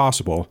basis, if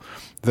possible,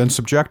 than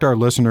subject our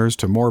listeners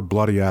to more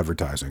bloody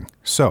advertising.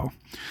 So,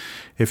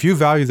 if you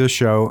value this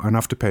show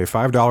enough to pay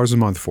 $5 a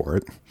month for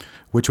it,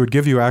 which would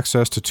give you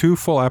access to 2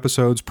 full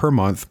episodes per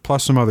month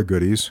plus some other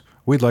goodies,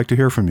 we'd like to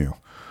hear from you.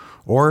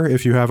 Or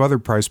if you have other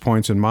price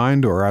points in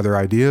mind or other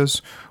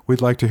ideas,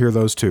 we'd like to hear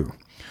those too.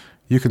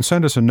 You can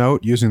send us a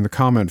note using the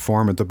comment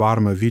form at the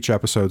bottom of each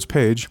episode's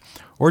page,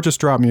 or just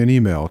drop me an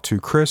email to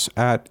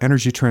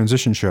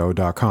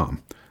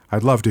chris@energytransitionshow.com.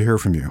 I'd love to hear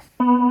from you.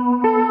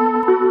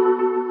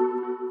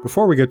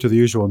 Before we get to the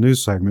usual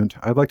news segment,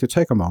 I'd like to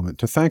take a moment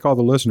to thank all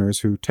the listeners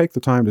who take the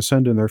time to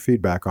send in their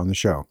feedback on the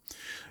show.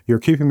 You're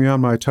keeping me on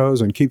my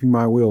toes and keeping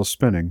my wheels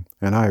spinning,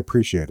 and I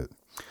appreciate it.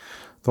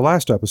 The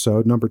last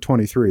episode, number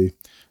 23,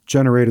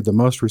 generated the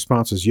most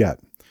responses yet,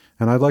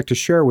 and I'd like to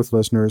share with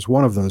listeners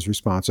one of those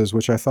responses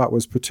which I thought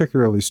was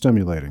particularly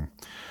stimulating.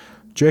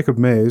 Jacob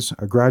Mays,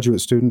 a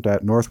graduate student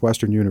at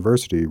Northwestern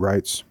University,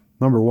 writes,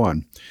 Number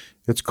 1,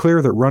 it's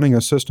clear that running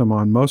a system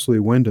on mostly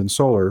wind and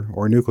solar,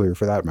 or nuclear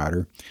for that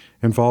matter,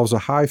 involves a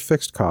high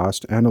fixed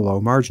cost and a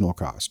low marginal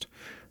cost.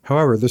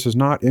 However, this is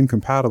not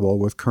incompatible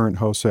with current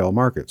wholesale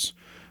markets.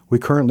 We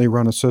currently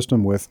run a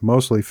system with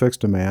mostly fixed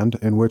demand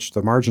in which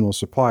the marginal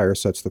supplier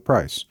sets the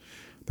price.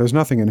 There's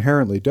nothing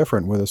inherently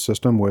different with a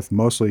system with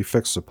mostly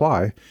fixed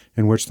supply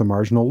in which the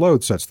marginal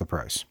load sets the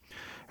price.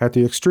 At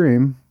the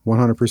extreme,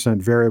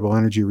 100% variable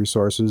energy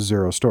resources,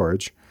 zero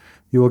storage,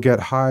 you will get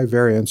high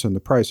variance in the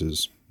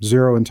prices,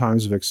 zero in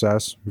times of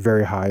excess,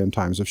 very high in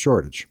times of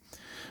shortage.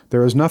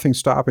 There is nothing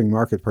stopping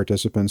market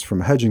participants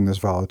from hedging this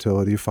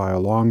volatility via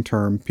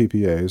long-term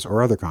PPAs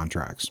or other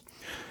contracts.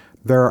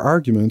 There are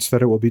arguments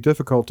that it will be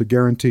difficult to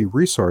guarantee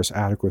resource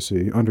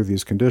adequacy under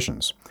these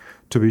conditions.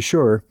 To be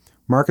sure,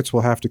 markets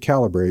will have to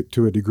calibrate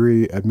to a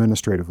degree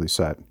administratively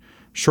set,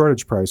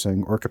 shortage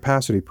pricing or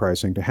capacity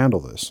pricing to handle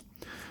this.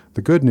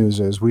 The good news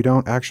is we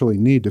don't actually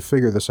need to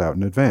figure this out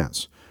in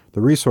advance.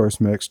 The resource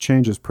mix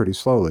changes pretty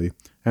slowly,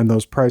 and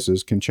those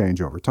prices can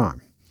change over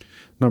time.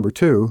 Number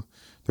two,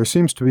 there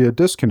seems to be a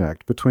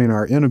disconnect between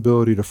our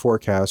inability to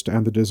forecast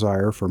and the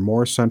desire for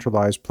more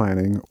centralized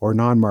planning or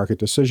non-market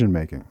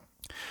decision-making.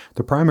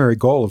 The primary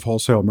goal of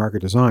wholesale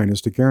market design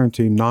is to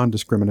guarantee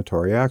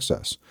non-discriminatory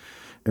access.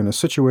 In a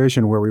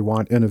situation where we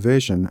want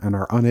innovation and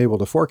are unable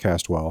to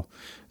forecast well,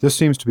 this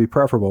seems to be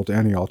preferable to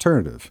any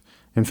alternative.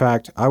 In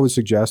fact, I would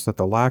suggest that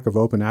the lack of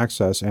open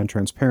access and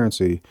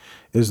transparency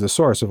is the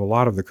source of a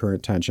lot of the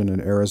current tension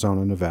in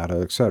Arizona, Nevada,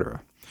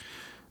 etc.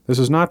 This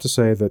is not to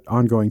say that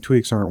ongoing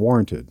tweaks aren't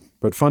warranted,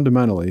 but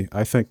fundamentally,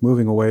 I think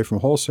moving away from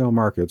wholesale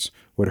markets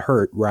would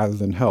hurt rather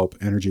than help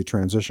energy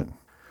transition.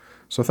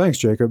 So thanks,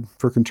 Jacob,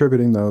 for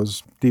contributing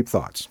those deep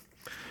thoughts.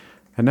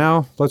 And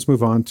now, let's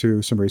move on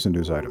to some recent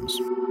news items.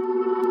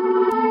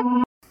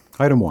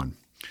 Item 1.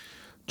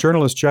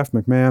 Journalist Jeff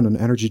McMahon, an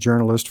energy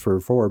journalist for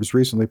Forbes,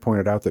 recently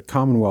pointed out that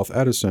Commonwealth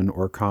Edison,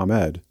 or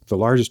ComEd, the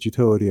largest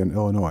utility in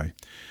Illinois,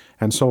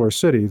 and Solar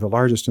City, the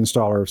largest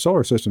installer of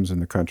solar systems in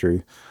the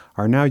country,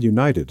 are now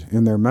united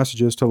in their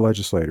messages to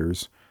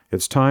legislators.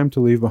 It's time to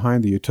leave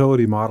behind the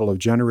utility model of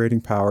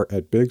generating power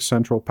at big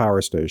central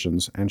power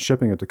stations and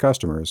shipping it to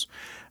customers,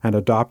 and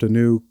adopt a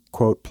new,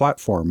 quote,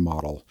 platform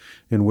model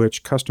in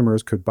which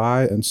customers could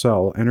buy and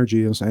sell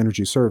energy and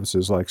energy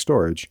services like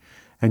storage,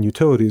 and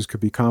utilities could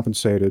be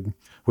compensated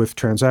with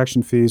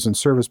transaction fees and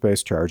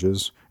service-based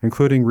charges,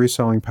 including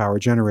reselling power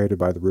generated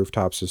by the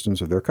rooftop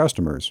systems of their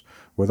customers,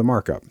 with a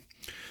markup.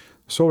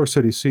 Solar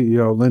City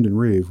CEO Lyndon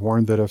Reeve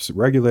warned that if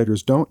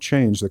regulators don't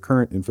change the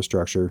current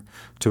infrastructure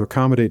to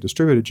accommodate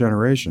distributed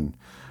generation,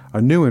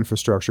 a new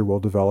infrastructure will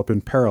develop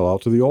in parallel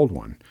to the old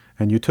one,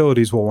 and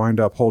utilities will wind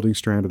up holding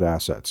stranded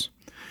assets.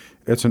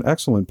 It's an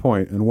excellent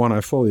point, and one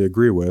I fully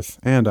agree with,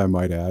 and I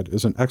might add,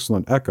 is an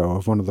excellent echo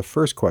of one of the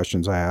first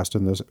questions I asked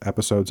in this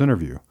episode's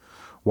interview.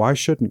 Why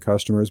shouldn't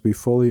customers be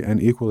fully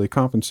and equally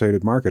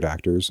compensated market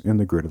actors in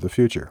the grid of the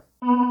future?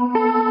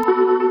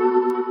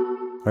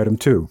 Item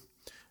 2.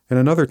 In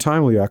another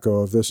timely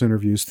echo of this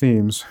interview's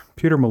themes,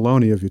 Peter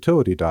Maloney of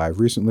Utility Dive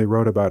recently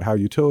wrote about how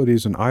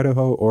utilities in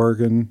Idaho,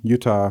 Oregon,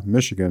 Utah,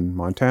 Michigan,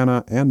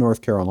 Montana, and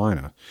North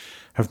Carolina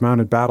have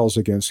mounted battles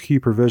against key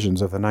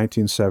provisions of the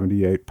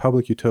 1978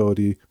 Public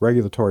Utility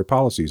Regulatory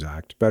Policies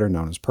Act, better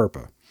known as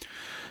PURPA.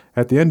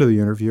 At the end of the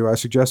interview, I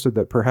suggested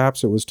that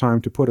perhaps it was time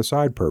to put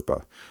aside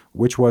PURPA,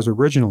 which was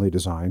originally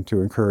designed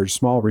to encourage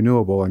small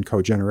renewable and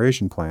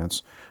cogeneration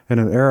plants in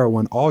an era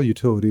when all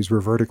utilities were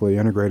vertically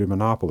integrated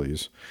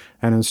monopolies,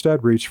 and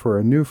instead reach for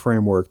a new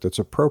framework that's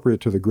appropriate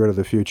to the grid of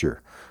the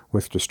future,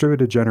 with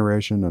distributed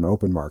generation and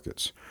open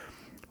markets.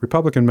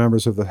 Republican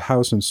members of the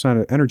House and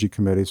Senate Energy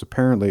Committees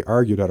apparently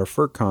argued at a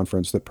FERC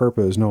conference that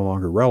PURPA is no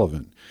longer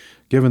relevant,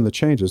 given the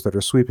changes that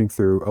are sweeping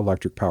through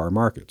electric power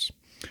markets.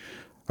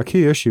 A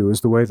key issue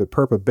is the way that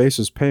PURPA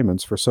bases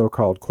payments for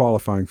so-called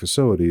qualifying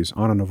facilities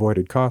on an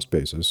avoided cost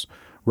basis,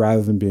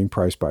 rather than being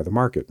priced by the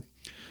market.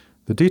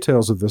 The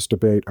details of this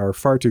debate are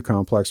far too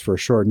complex for a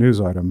short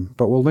news item,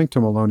 but we'll link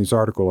to Maloney's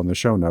article in the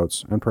show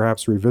notes and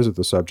perhaps revisit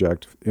the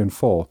subject in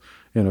full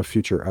in a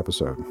future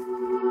episode.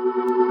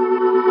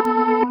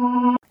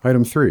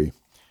 Item 3.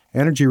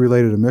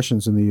 Energy-related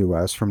emissions in the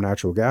U.S. from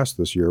natural gas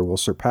this year will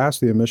surpass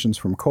the emissions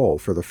from coal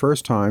for the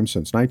first time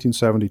since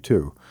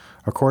 1972,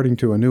 according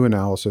to a new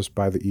analysis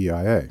by the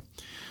EIA.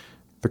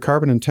 The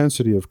carbon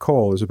intensity of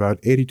coal is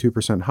about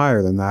 82%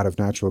 higher than that of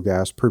natural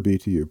gas per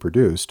BTU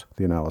produced,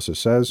 the analysis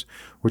says,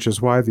 which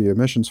is why the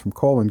emissions from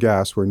coal and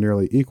gas were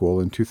nearly equal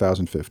in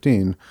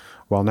 2015,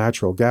 while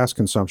natural gas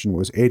consumption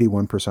was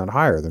 81%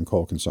 higher than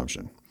coal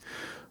consumption.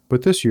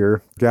 But this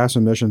year, gas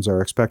emissions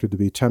are expected to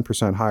be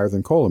 10% higher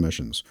than coal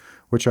emissions,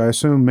 which I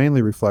assume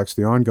mainly reflects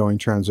the ongoing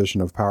transition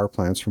of power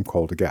plants from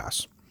coal to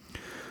gas.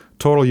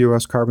 Total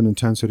U.S. carbon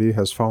intensity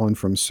has fallen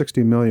from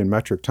 60 million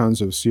metric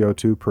tons of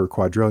CO2 per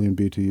quadrillion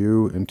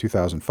BTU in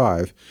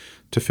 2005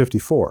 to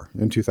 54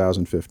 in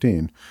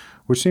 2015,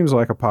 which seems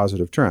like a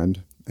positive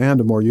trend and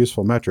a more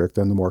useful metric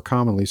than the more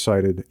commonly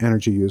cited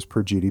energy use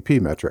per GDP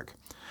metric.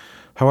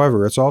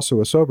 However, it's also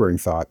a sobering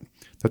thought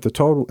that the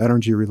total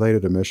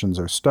energy-related emissions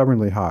are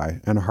stubbornly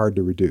high and hard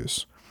to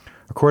reduce.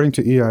 According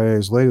to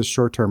EIA's latest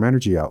short-term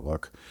energy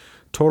outlook,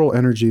 total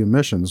energy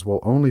emissions will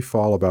only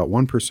fall about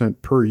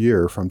 1% per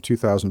year from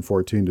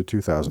 2014 to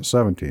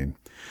 2017,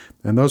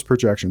 and those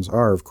projections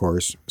are, of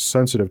course,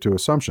 sensitive to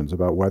assumptions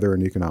about weather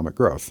and economic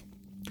growth.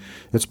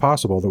 It's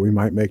possible that we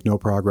might make no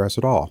progress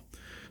at all.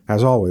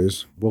 As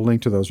always, we'll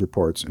link to those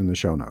reports in the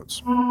show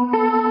notes.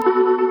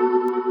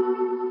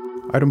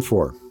 Item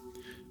 4.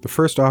 The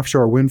first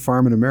offshore wind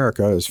farm in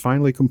America is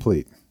finally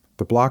complete.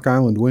 The Block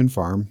Island Wind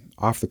Farm,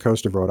 off the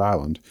coast of Rhode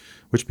Island,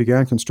 which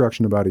began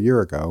construction about a year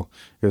ago,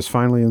 is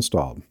finally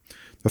installed.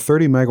 The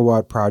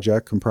 30-megawatt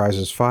project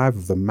comprises 5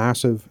 of the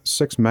massive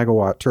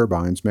 6-megawatt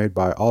turbines made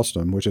by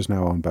Alstom, which is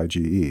now owned by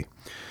GE.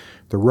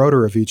 The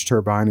rotor of each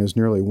turbine is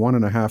nearly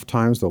 1.5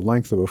 times the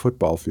length of a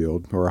football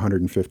field, or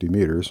 150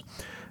 meters,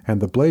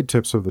 and the blade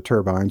tips of the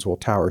turbines will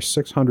tower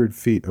 600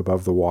 feet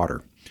above the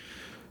water.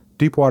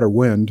 Deepwater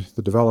Wind,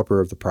 the developer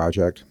of the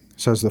project,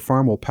 says the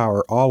farm will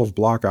power all of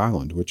Block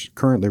Island, which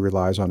currently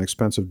relies on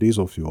expensive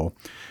diesel fuel,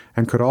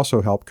 and could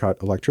also help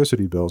cut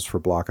electricity bills for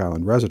Block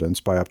Island residents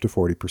by up to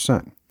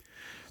 40%.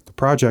 The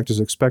project is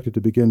expected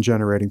to begin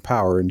generating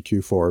power in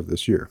Q4 of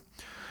this year.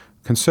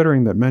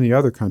 Considering that many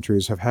other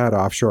countries have had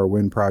offshore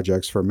wind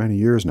projects for many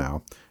years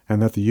now,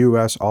 and that the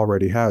U.S.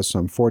 already has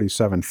some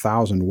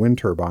 47,000 wind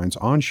turbines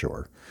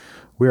onshore,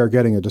 we are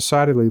getting a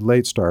decidedly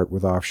late start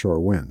with offshore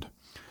wind.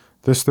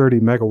 This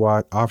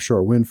 30-megawatt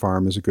offshore wind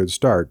farm is a good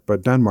start,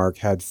 but Denmark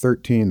had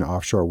 13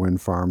 offshore wind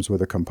farms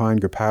with a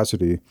combined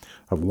capacity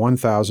of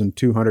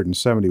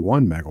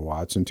 1,271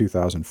 megawatts in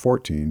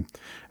 2014,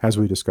 as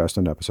we discussed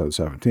in episode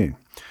 17.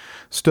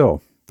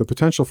 Still, the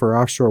potential for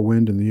offshore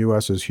wind in the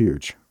U.S. is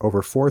huge,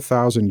 over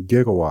 4,000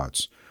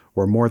 gigawatts,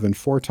 or more than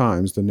 4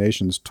 times the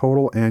nation's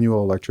total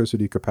annual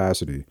electricity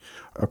capacity,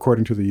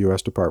 according to the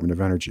U.S. Department of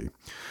Energy.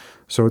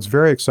 So it's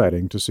very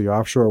exciting to see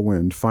offshore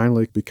wind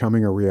finally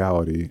becoming a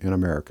reality in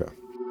America.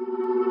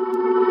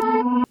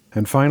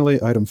 And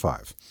finally, item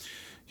 5.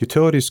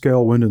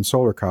 Utility-scale wind and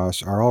solar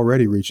costs are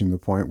already reaching the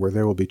point where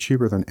they will be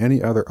cheaper than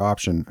any other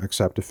option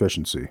except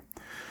efficiency.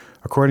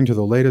 According to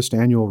the latest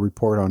annual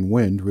report on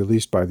wind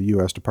released by the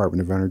U.S.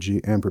 Department of Energy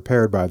and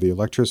prepared by the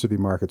Electricity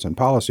Markets and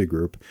Policy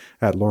Group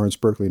at Lawrence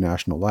Berkeley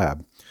National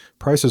Lab,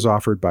 prices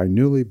offered by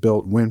newly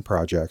built wind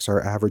projects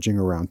are averaging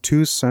around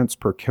 2 cents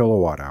per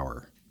kilowatt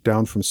hour,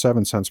 down from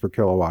 7 cents per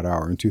kilowatt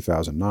hour in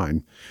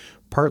 2009,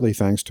 partly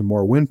thanks to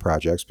more wind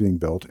projects being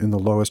built in the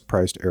lowest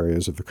priced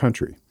areas of the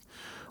country.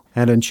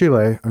 And in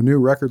Chile, a new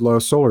record low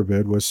solar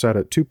bid was set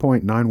at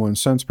 2.91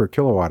 cents per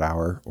kilowatt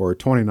hour, or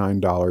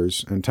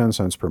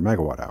 $29.10 per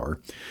megawatt hour,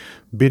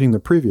 beating the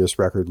previous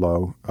record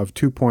low of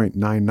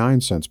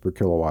 2.99 cents per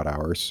kilowatt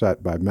hour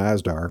set by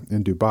Masdar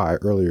in Dubai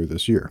earlier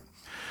this year.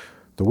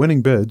 The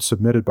winning bid,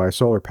 submitted by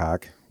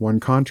SolarPack, won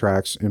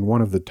contracts in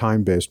one of the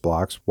time-based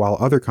blocks, while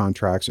other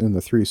contracts in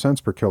the 3 cents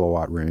per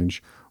kilowatt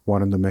range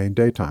won in the main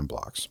daytime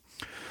blocks.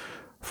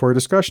 For a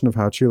discussion of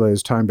how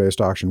Chile's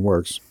time-based auction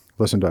works,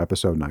 listen to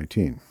episode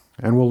 19,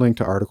 and we'll link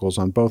to articles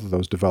on both of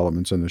those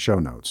developments in the show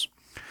notes.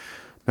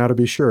 Now, to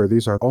be sure,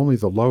 these are only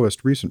the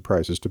lowest recent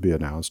prices to be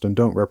announced and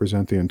don't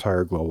represent the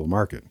entire global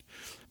market,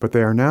 but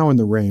they are now in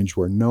the range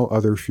where no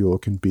other fuel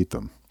can beat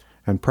them,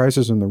 and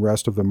prices in the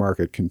rest of the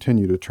market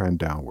continue to trend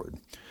downward.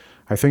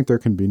 I think there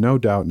can be no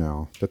doubt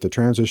now that the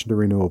transition to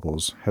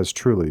renewables has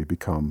truly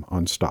become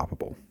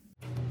unstoppable.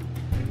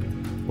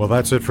 Well,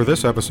 that's it for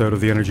this episode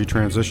of the Energy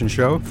Transition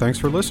Show. Thanks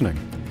for listening.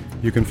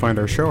 You can find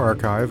our show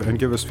archive and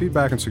give us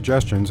feedback and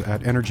suggestions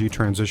at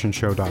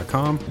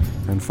energytransitionshow.com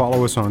and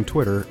follow us on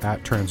Twitter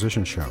at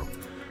TransitionShow.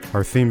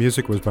 Our theme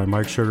music was by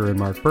Mike Sugar and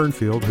Mark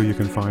Burnfield, who you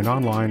can find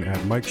online at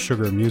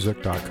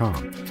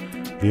MikeSugarMusic.com.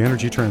 The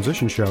Energy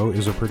Transition Show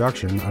is a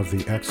production of the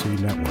XE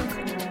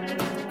Network.